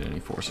think you need any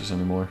forces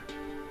anymore.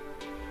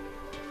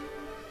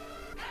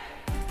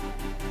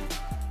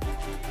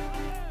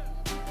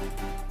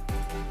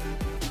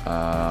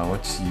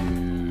 Let's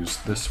use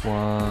this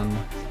one.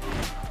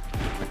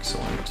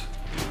 Excellent.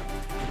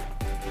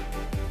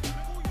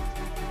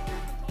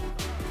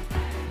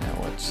 Now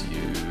let's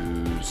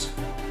use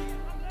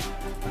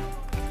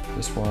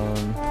this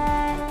one.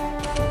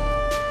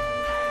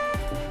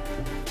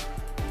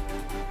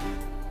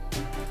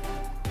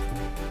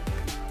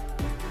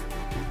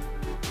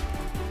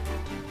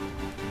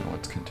 Now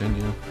let's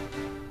continue.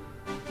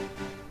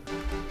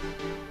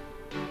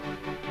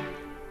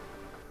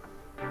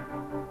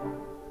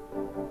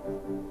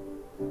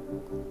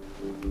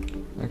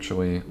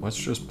 Actually, let's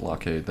just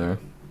blockade there.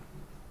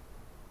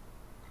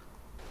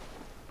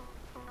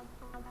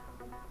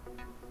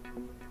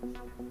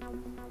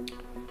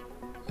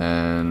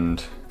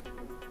 And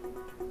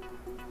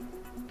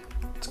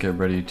let's get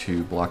ready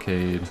to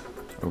blockade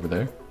over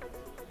there.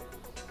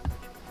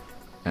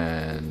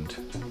 And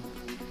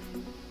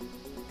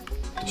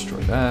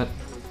destroy that,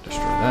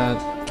 destroy that,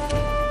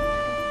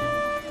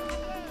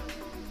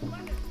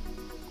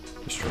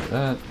 destroy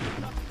that.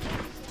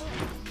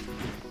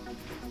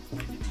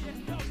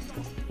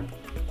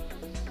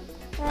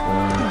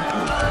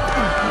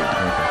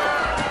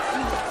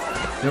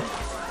 Yep.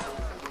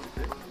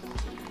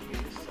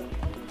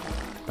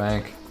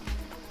 Bank.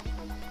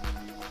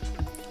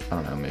 I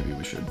don't know, maybe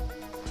we should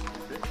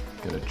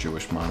get a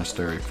Jewish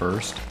monastery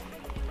first.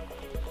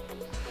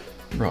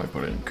 Probably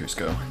put it in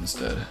Cusco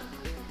instead.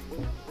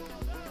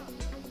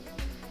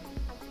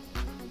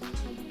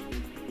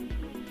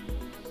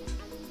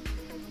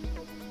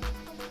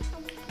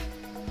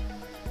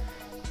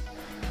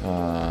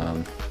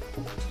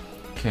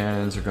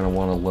 Cannons are going to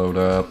want to load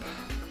up.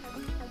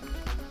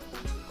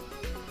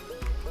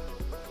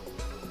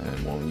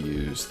 And we'll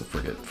use the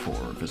frigate for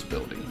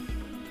visibility.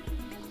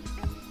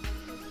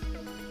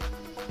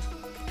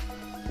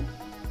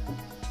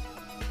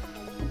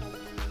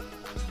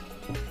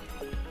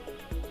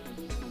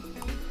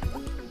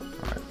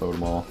 Alright, load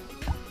them all.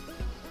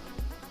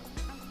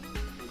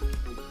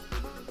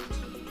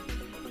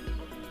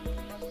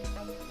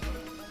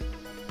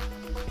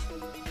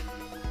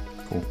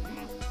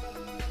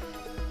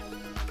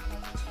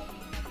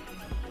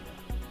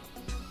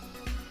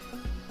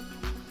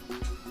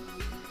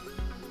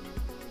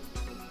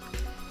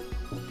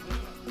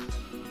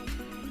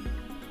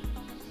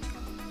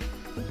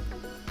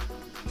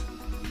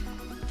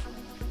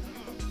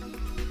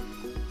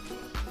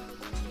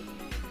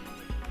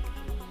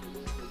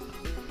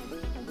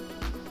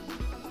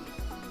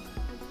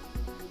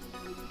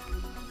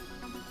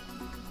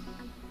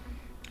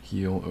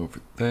 heal over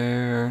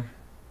there.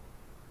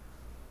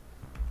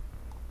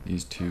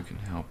 These two can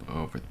help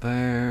over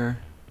there.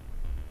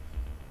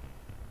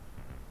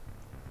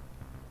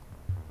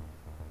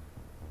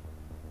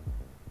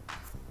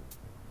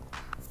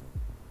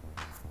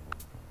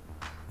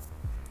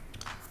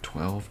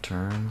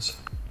 Turns.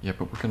 Yeah,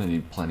 but we're gonna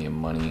need plenty of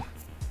money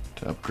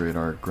to upgrade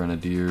our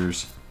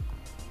grenadiers.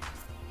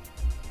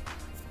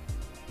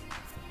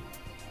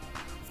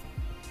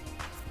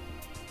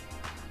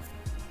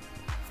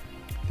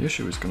 The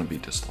issue is gonna be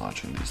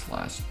dislodging these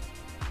last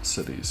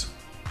cities.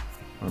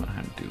 I don't know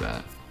how to do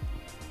that.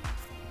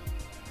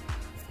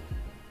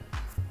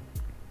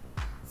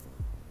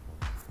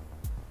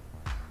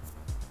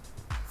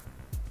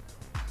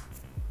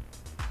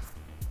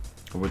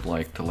 I would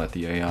like to let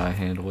the AI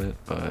handle it,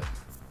 but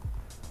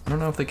I don't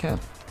know if they can.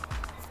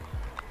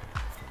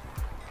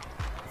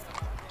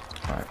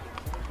 Alright.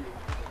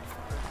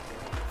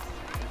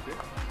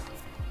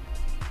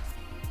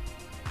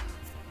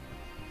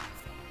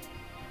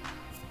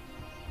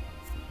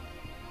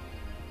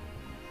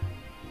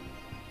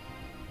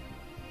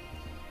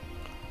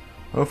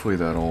 Hopefully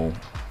that'll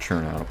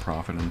churn out a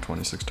profit in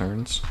 26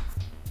 turns.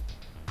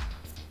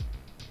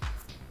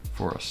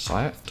 For a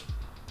site.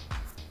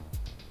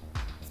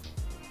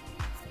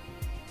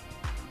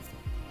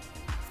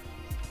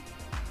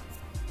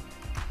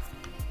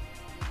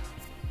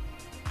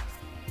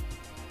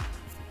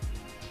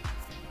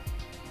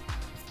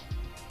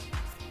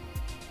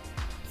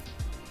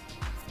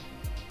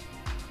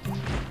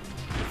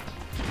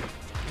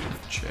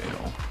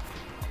 Jail.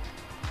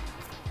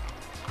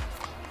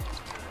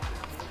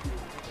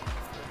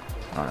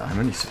 I don't know, how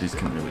many cities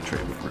can really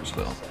trade with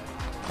Roosevelt?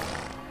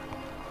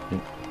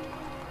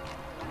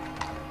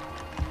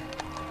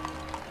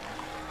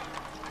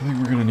 I think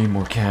we're gonna need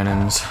more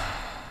cannons.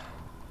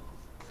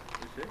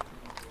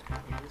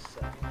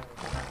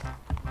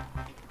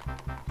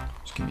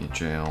 Just give me a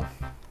jail.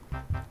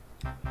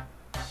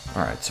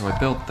 Alright, so I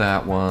built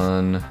that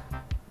one.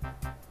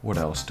 What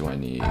else do I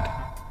need?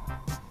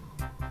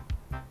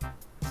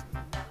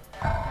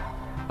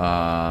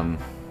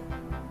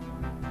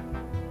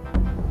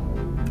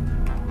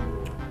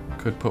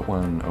 Could put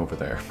one over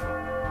there.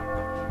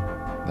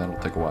 That'll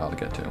take a while to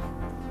get to.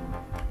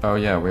 Oh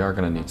yeah, we are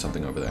gonna need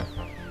something over there.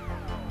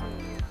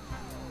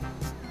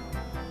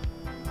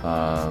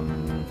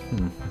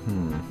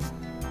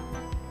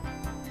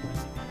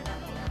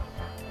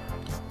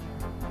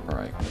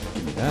 Alright,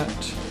 give me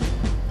that.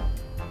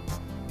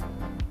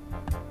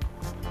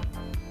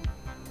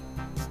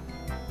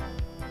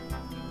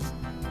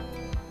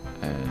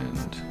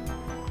 And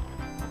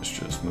let's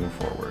just move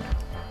forward.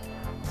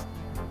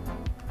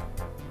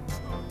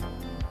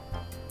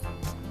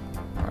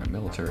 Alright,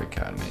 military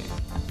academy.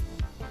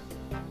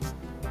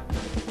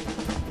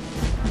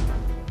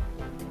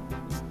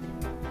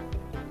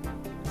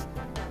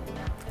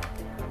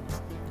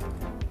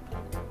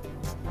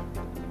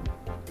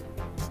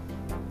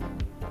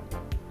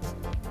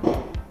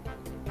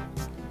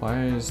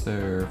 Why is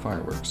there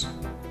fireworks?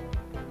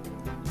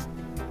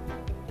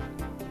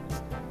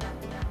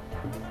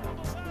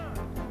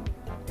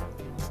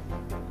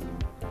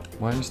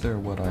 Why is there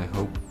what I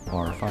hope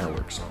are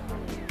fireworks?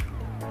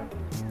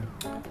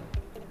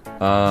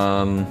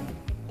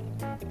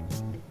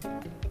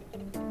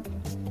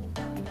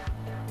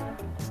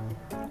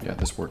 Yeah,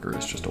 this worker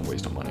is just a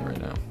waste of money right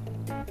now.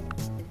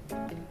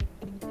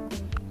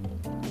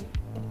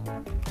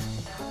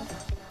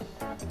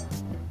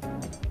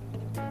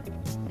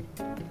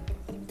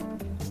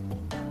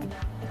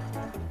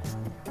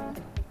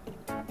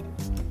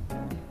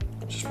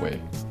 Just wait.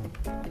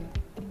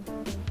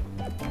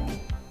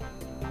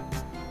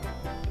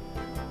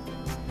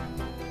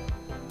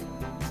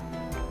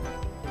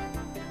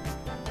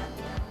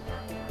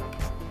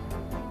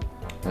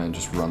 And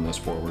just run this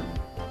forward.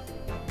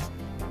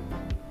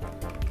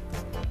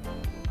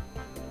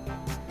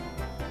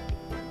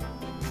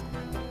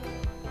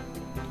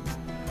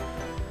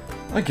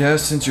 I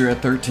guess since you're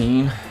at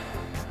 13,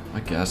 I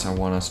guess I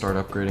want to start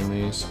upgrading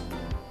these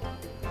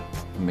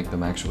and make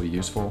them actually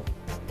useful.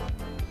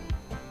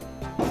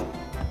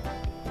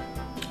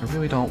 I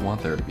really don't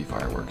want there to be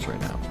fireworks right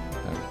now.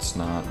 That's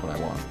not what I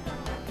want.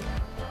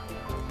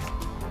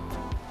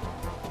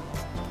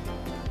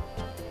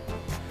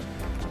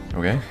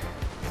 Okay.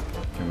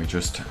 Can we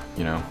just,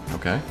 you know,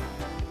 okay.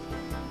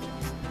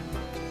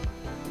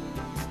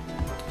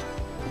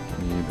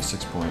 Give me the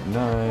 6.9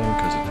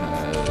 because it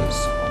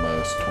has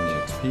almost 20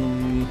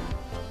 XP.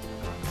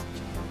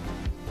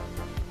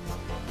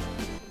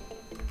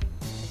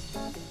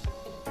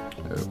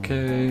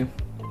 Okay.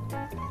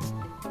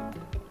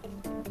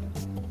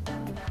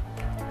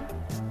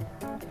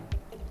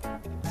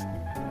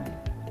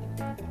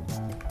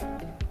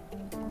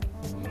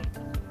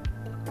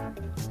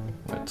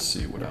 Let's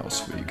see what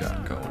else we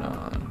got going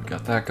on.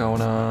 Got that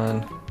going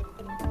on.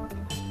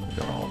 We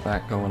got all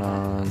that going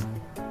on.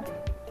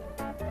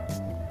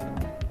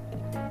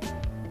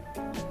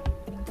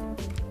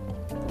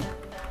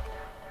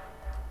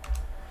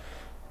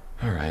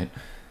 All right.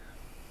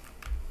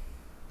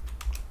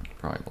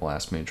 Probably the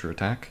last major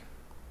attack.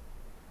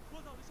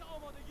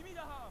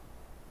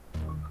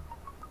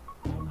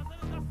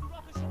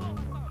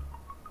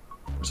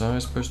 Was I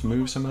supposed to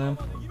move some of them?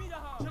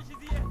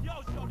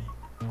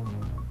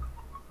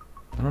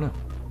 I don't know.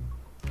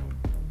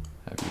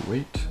 Have you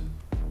wait.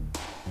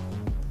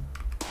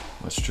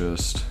 Let's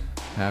just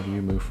have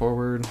you move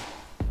forward.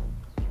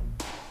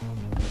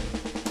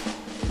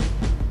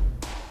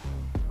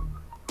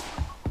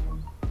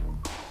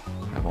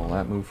 Have all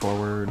that move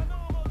forward.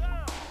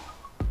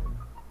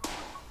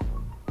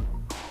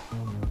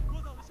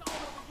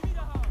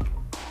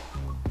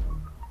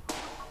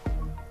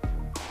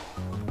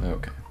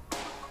 Okay.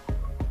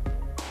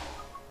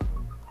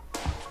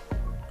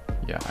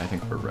 Yeah, I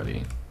think we're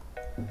ready.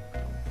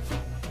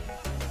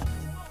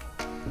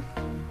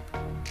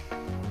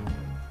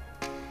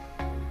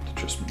 To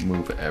just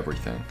move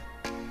everything.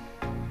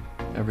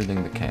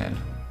 Everything that can.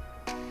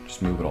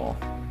 Just move it all.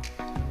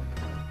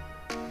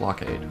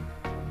 Blockade.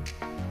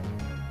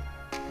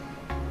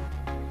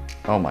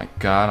 Oh my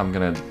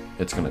god,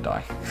 it's gonna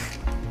die.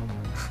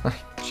 I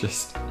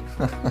just...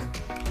 I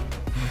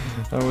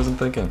wasn't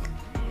thinking.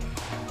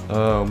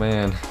 Oh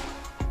man.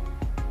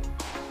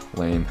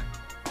 Lame.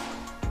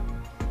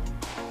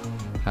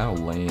 How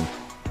lame.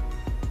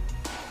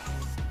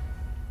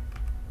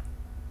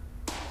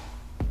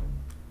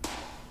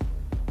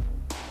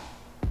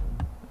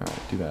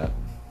 Alright, do that.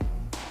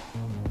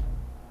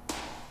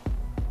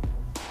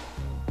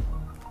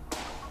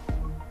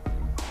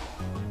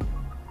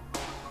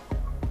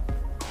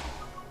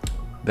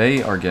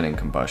 They are getting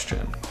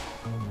combustion.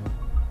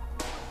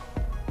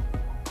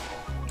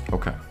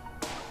 Okay.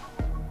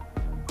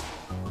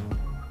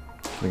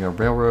 They got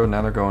railroad,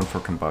 now they're going for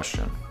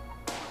combustion.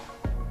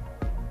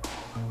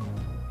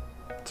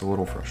 It's a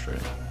little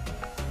frustrating.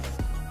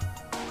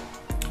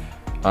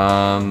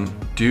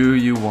 Do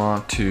you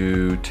want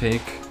to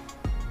take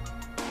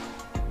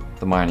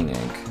the mining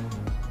ink?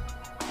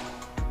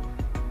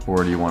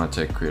 Or do you want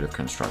to take creative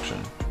construction?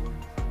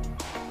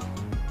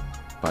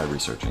 By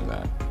researching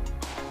that.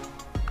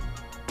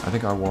 I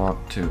think I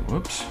want to,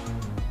 whoops.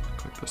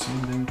 Click the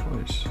same thing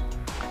twice.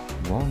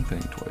 Wrong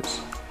thing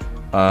twice.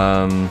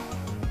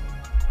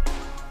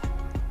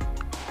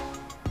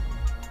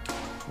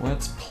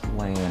 Let's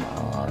plan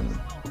on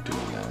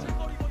doing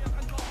that.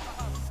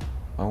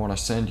 I want to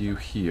send you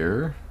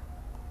here.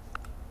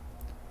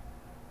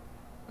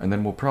 And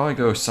then we'll probably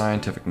go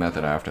scientific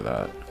method after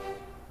that.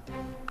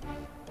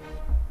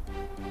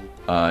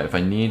 If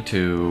I need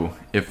to,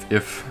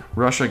 if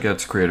Russia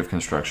gets creative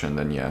construction,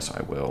 then yes,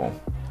 I will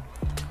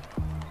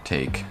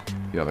take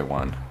the other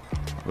one.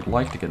 I would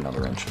like to get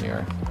another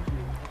engineer,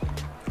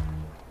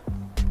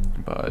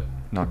 but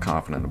not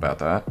confident about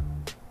that.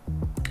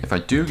 If I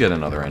do get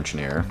another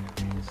engineer,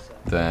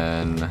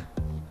 then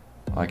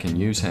I can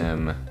use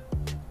him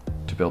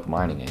to build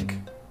mining ink.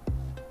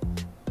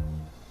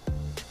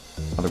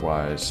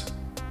 Otherwise,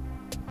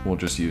 we'll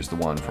just use the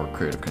one for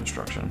creative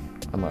construction,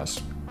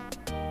 unless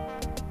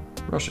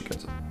Russia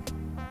gets it.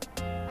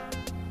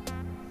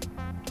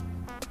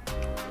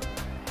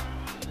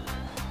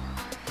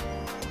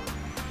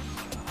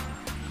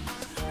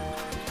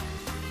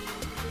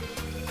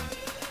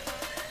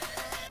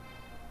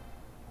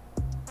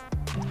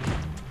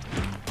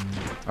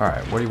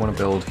 Alright, what do you want to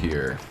build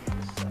here?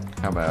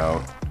 How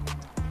about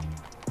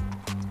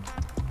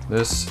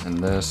this and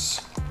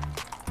this,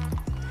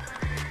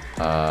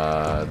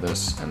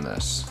 this and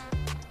this.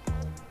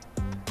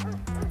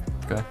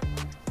 Okay.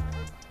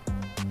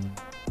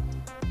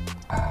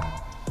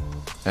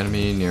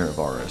 Enemy near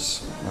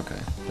Avaris.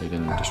 Okay, they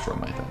didn't destroy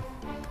my thing.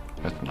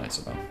 That's nice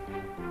of them.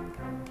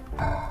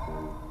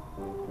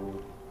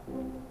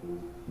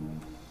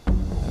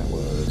 That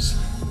was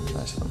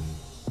nice of them.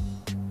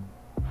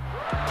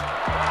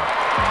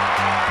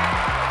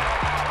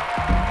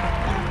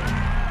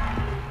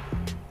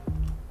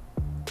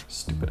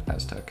 Stupid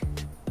Aztec.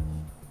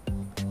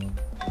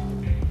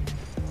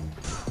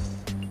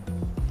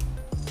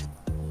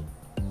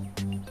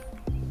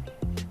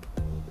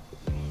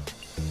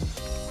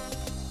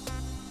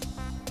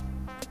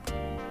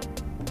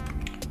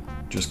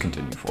 Just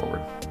continue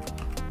forward.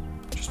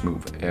 Just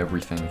move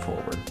everything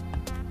forward.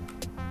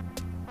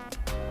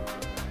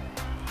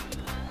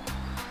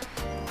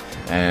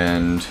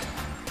 And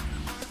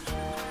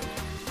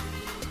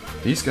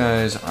these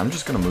guys, I'm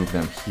just gonna move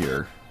them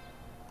here.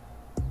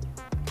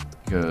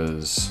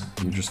 Because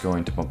you're just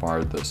going to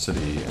bombard the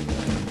city and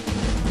then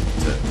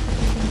that's it.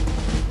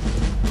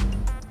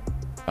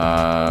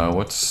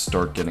 Let's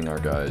start getting our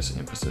guys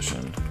in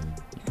position.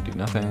 You can do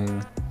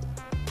nothing.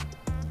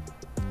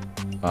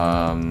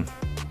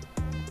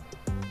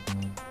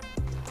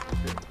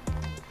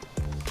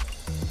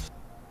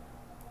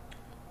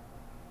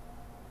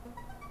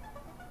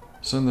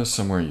 Send this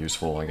somewhere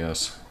useful, I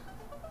guess.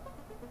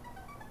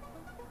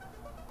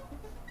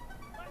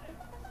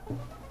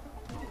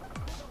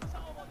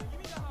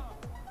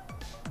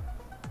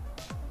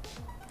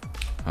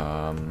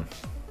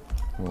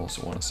 We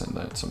also want to send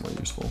that somewhere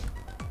useful.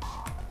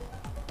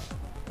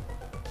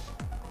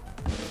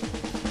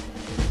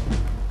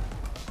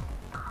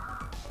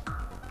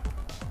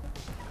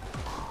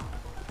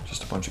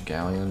 Just a bunch of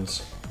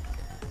galleons.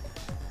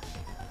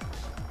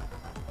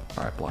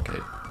 Alright,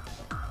 blockade.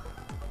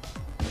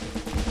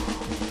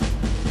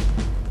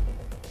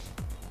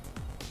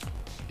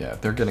 Yeah,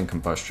 if they're getting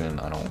combustion,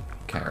 I don't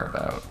care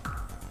about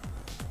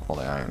all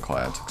the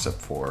ironclads except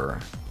for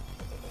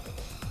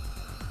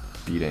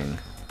beating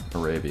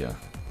Arabia.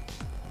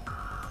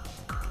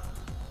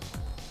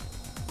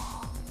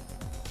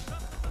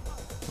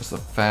 What's the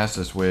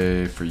fastest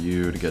way for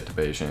you to get to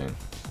Beijing?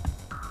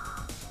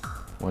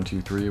 1,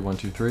 2, 3, 1,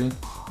 2, 3.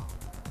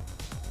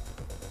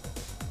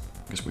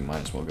 Guess we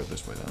might as well go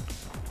this way then.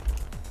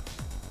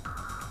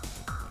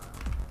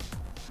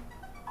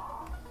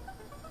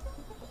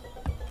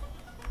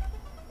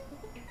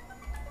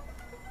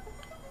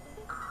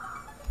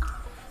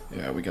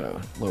 Yeah, we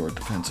gotta lower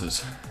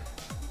defenses.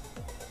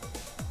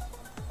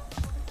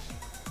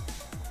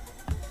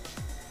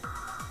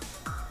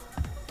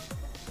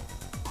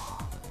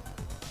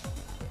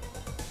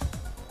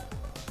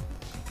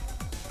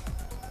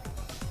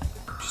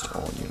 Just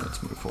all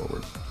units move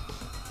forward.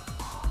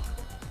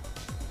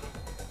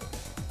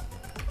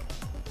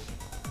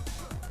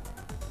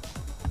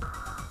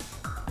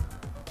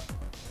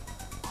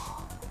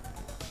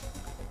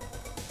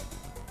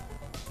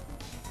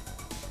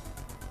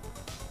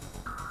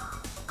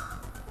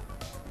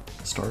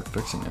 Start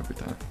fixing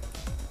everything.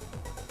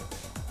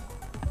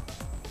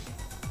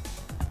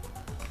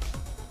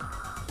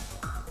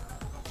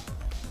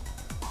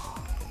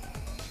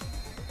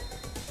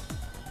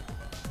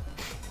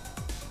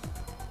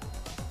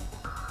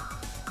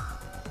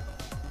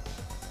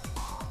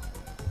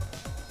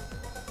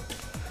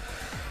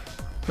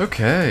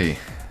 Okay.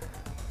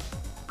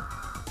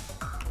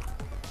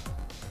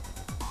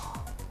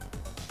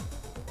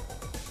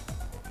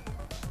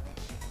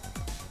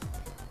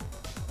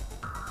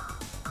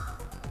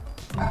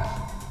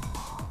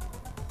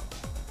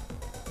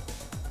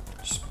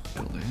 Just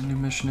build a new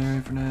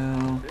missionary for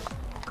now.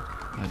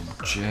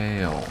 A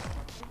jail.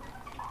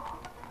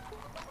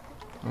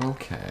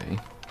 Okay.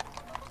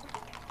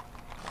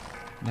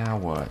 Now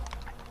what?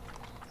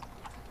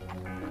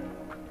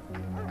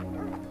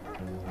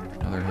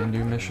 Another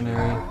Hindu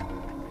missionary?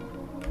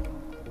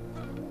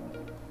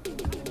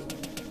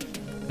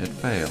 It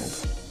failed.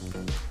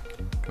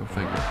 Go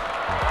figure.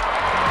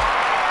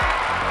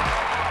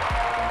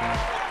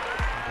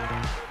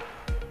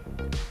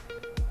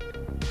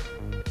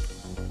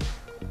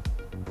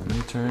 How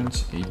many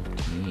turns?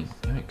 18.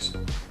 Yikes.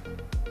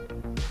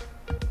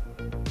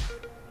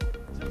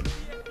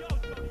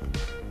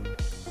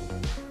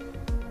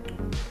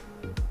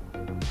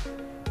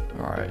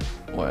 Alright,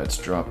 let's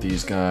drop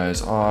these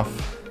guys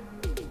off.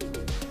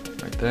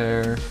 Right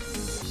there.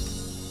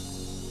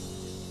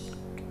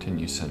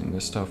 Continue sending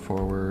this stuff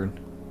forward.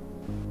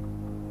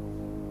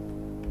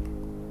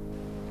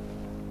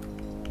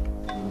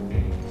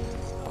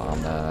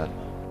 Bomb that.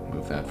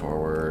 Move that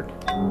forward.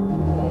 Go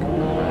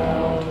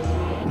around.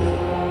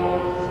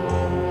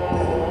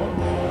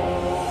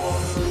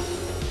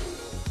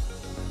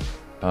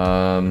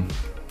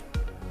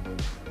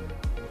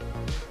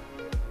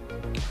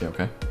 Yeah,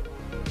 okay.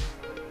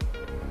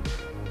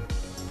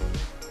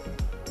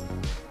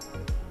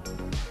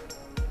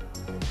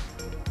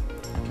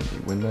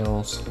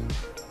 Windmills.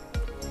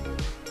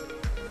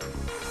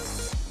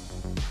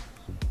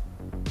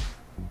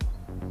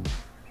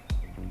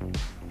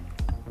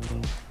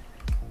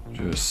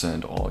 Just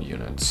send all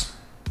units.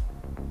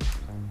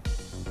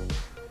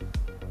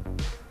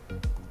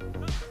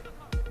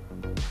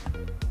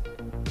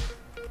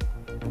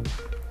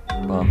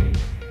 Bomb.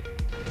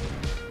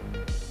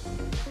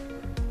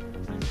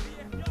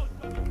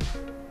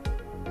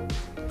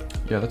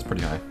 Yeah, that's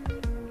pretty high.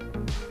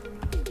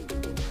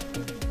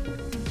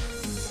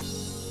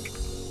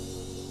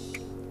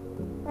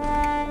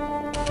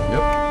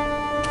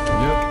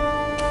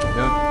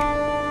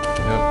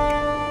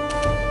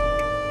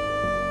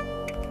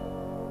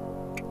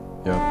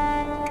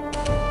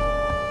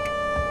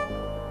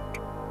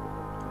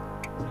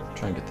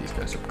 Try and get these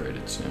guys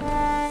upgraded soon.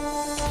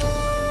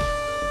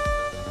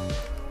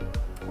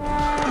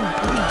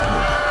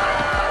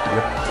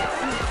 Yep.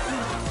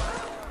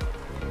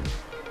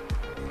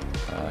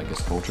 I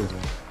guess culture.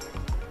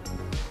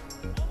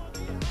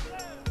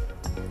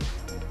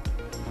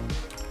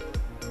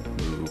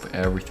 Move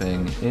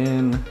everything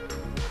in.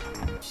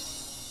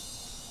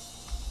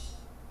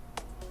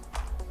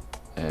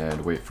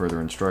 And wait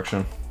further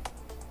instruction.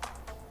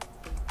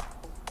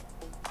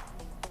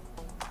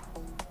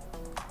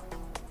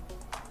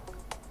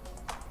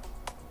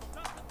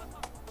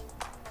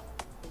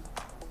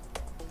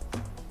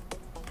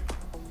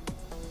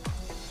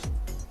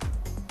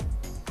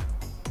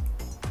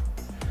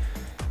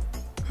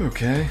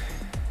 Okay.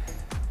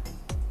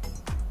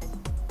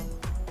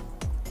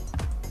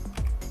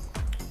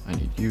 I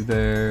need you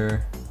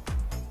there.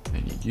 I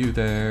need you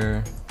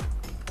there.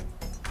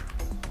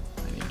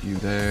 I need you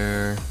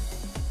there.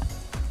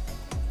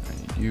 I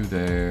need you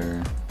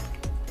there.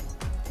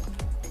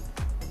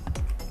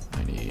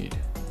 I need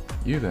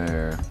you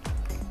there.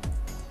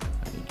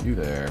 I need you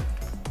there.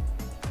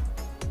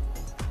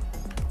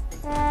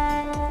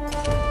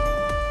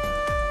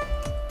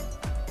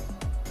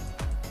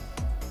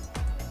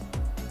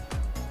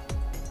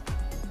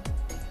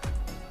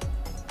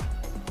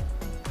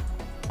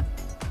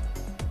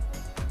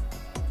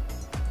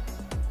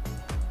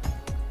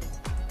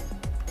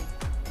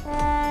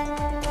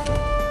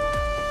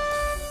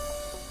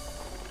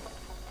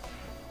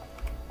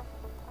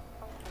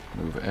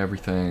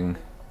 everything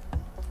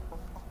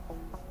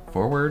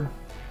forward?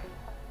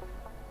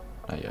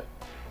 Not yet.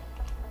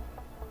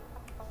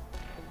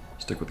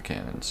 Stick with the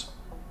cannons.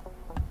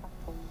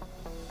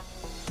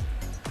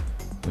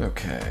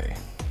 Okay.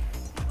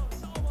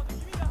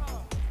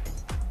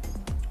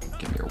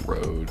 Give me a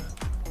road.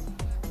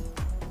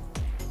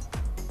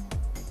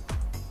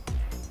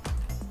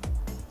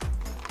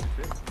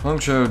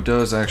 Hongsho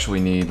does actually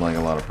need like a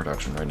lot of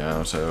production right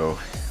now, so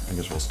I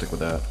guess we'll stick with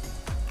that.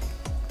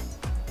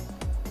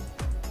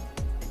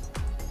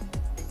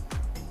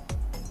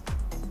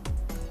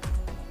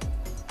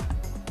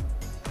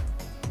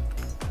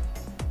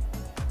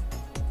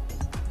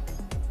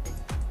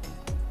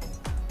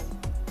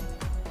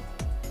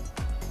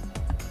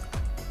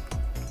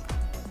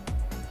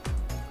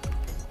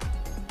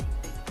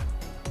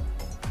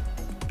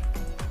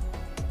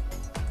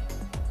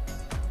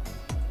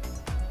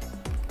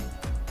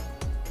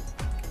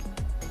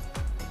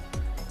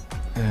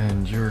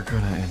 And you're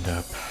gonna end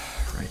up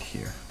right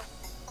here.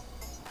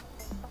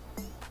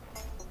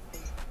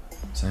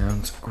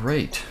 Sounds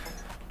great.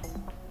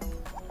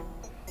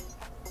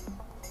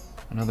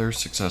 Another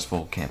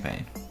successful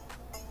campaign.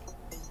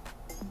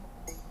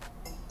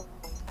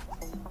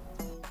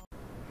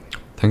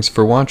 Thanks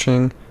for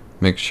watching.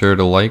 Make sure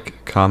to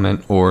like,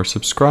 comment, or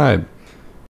subscribe.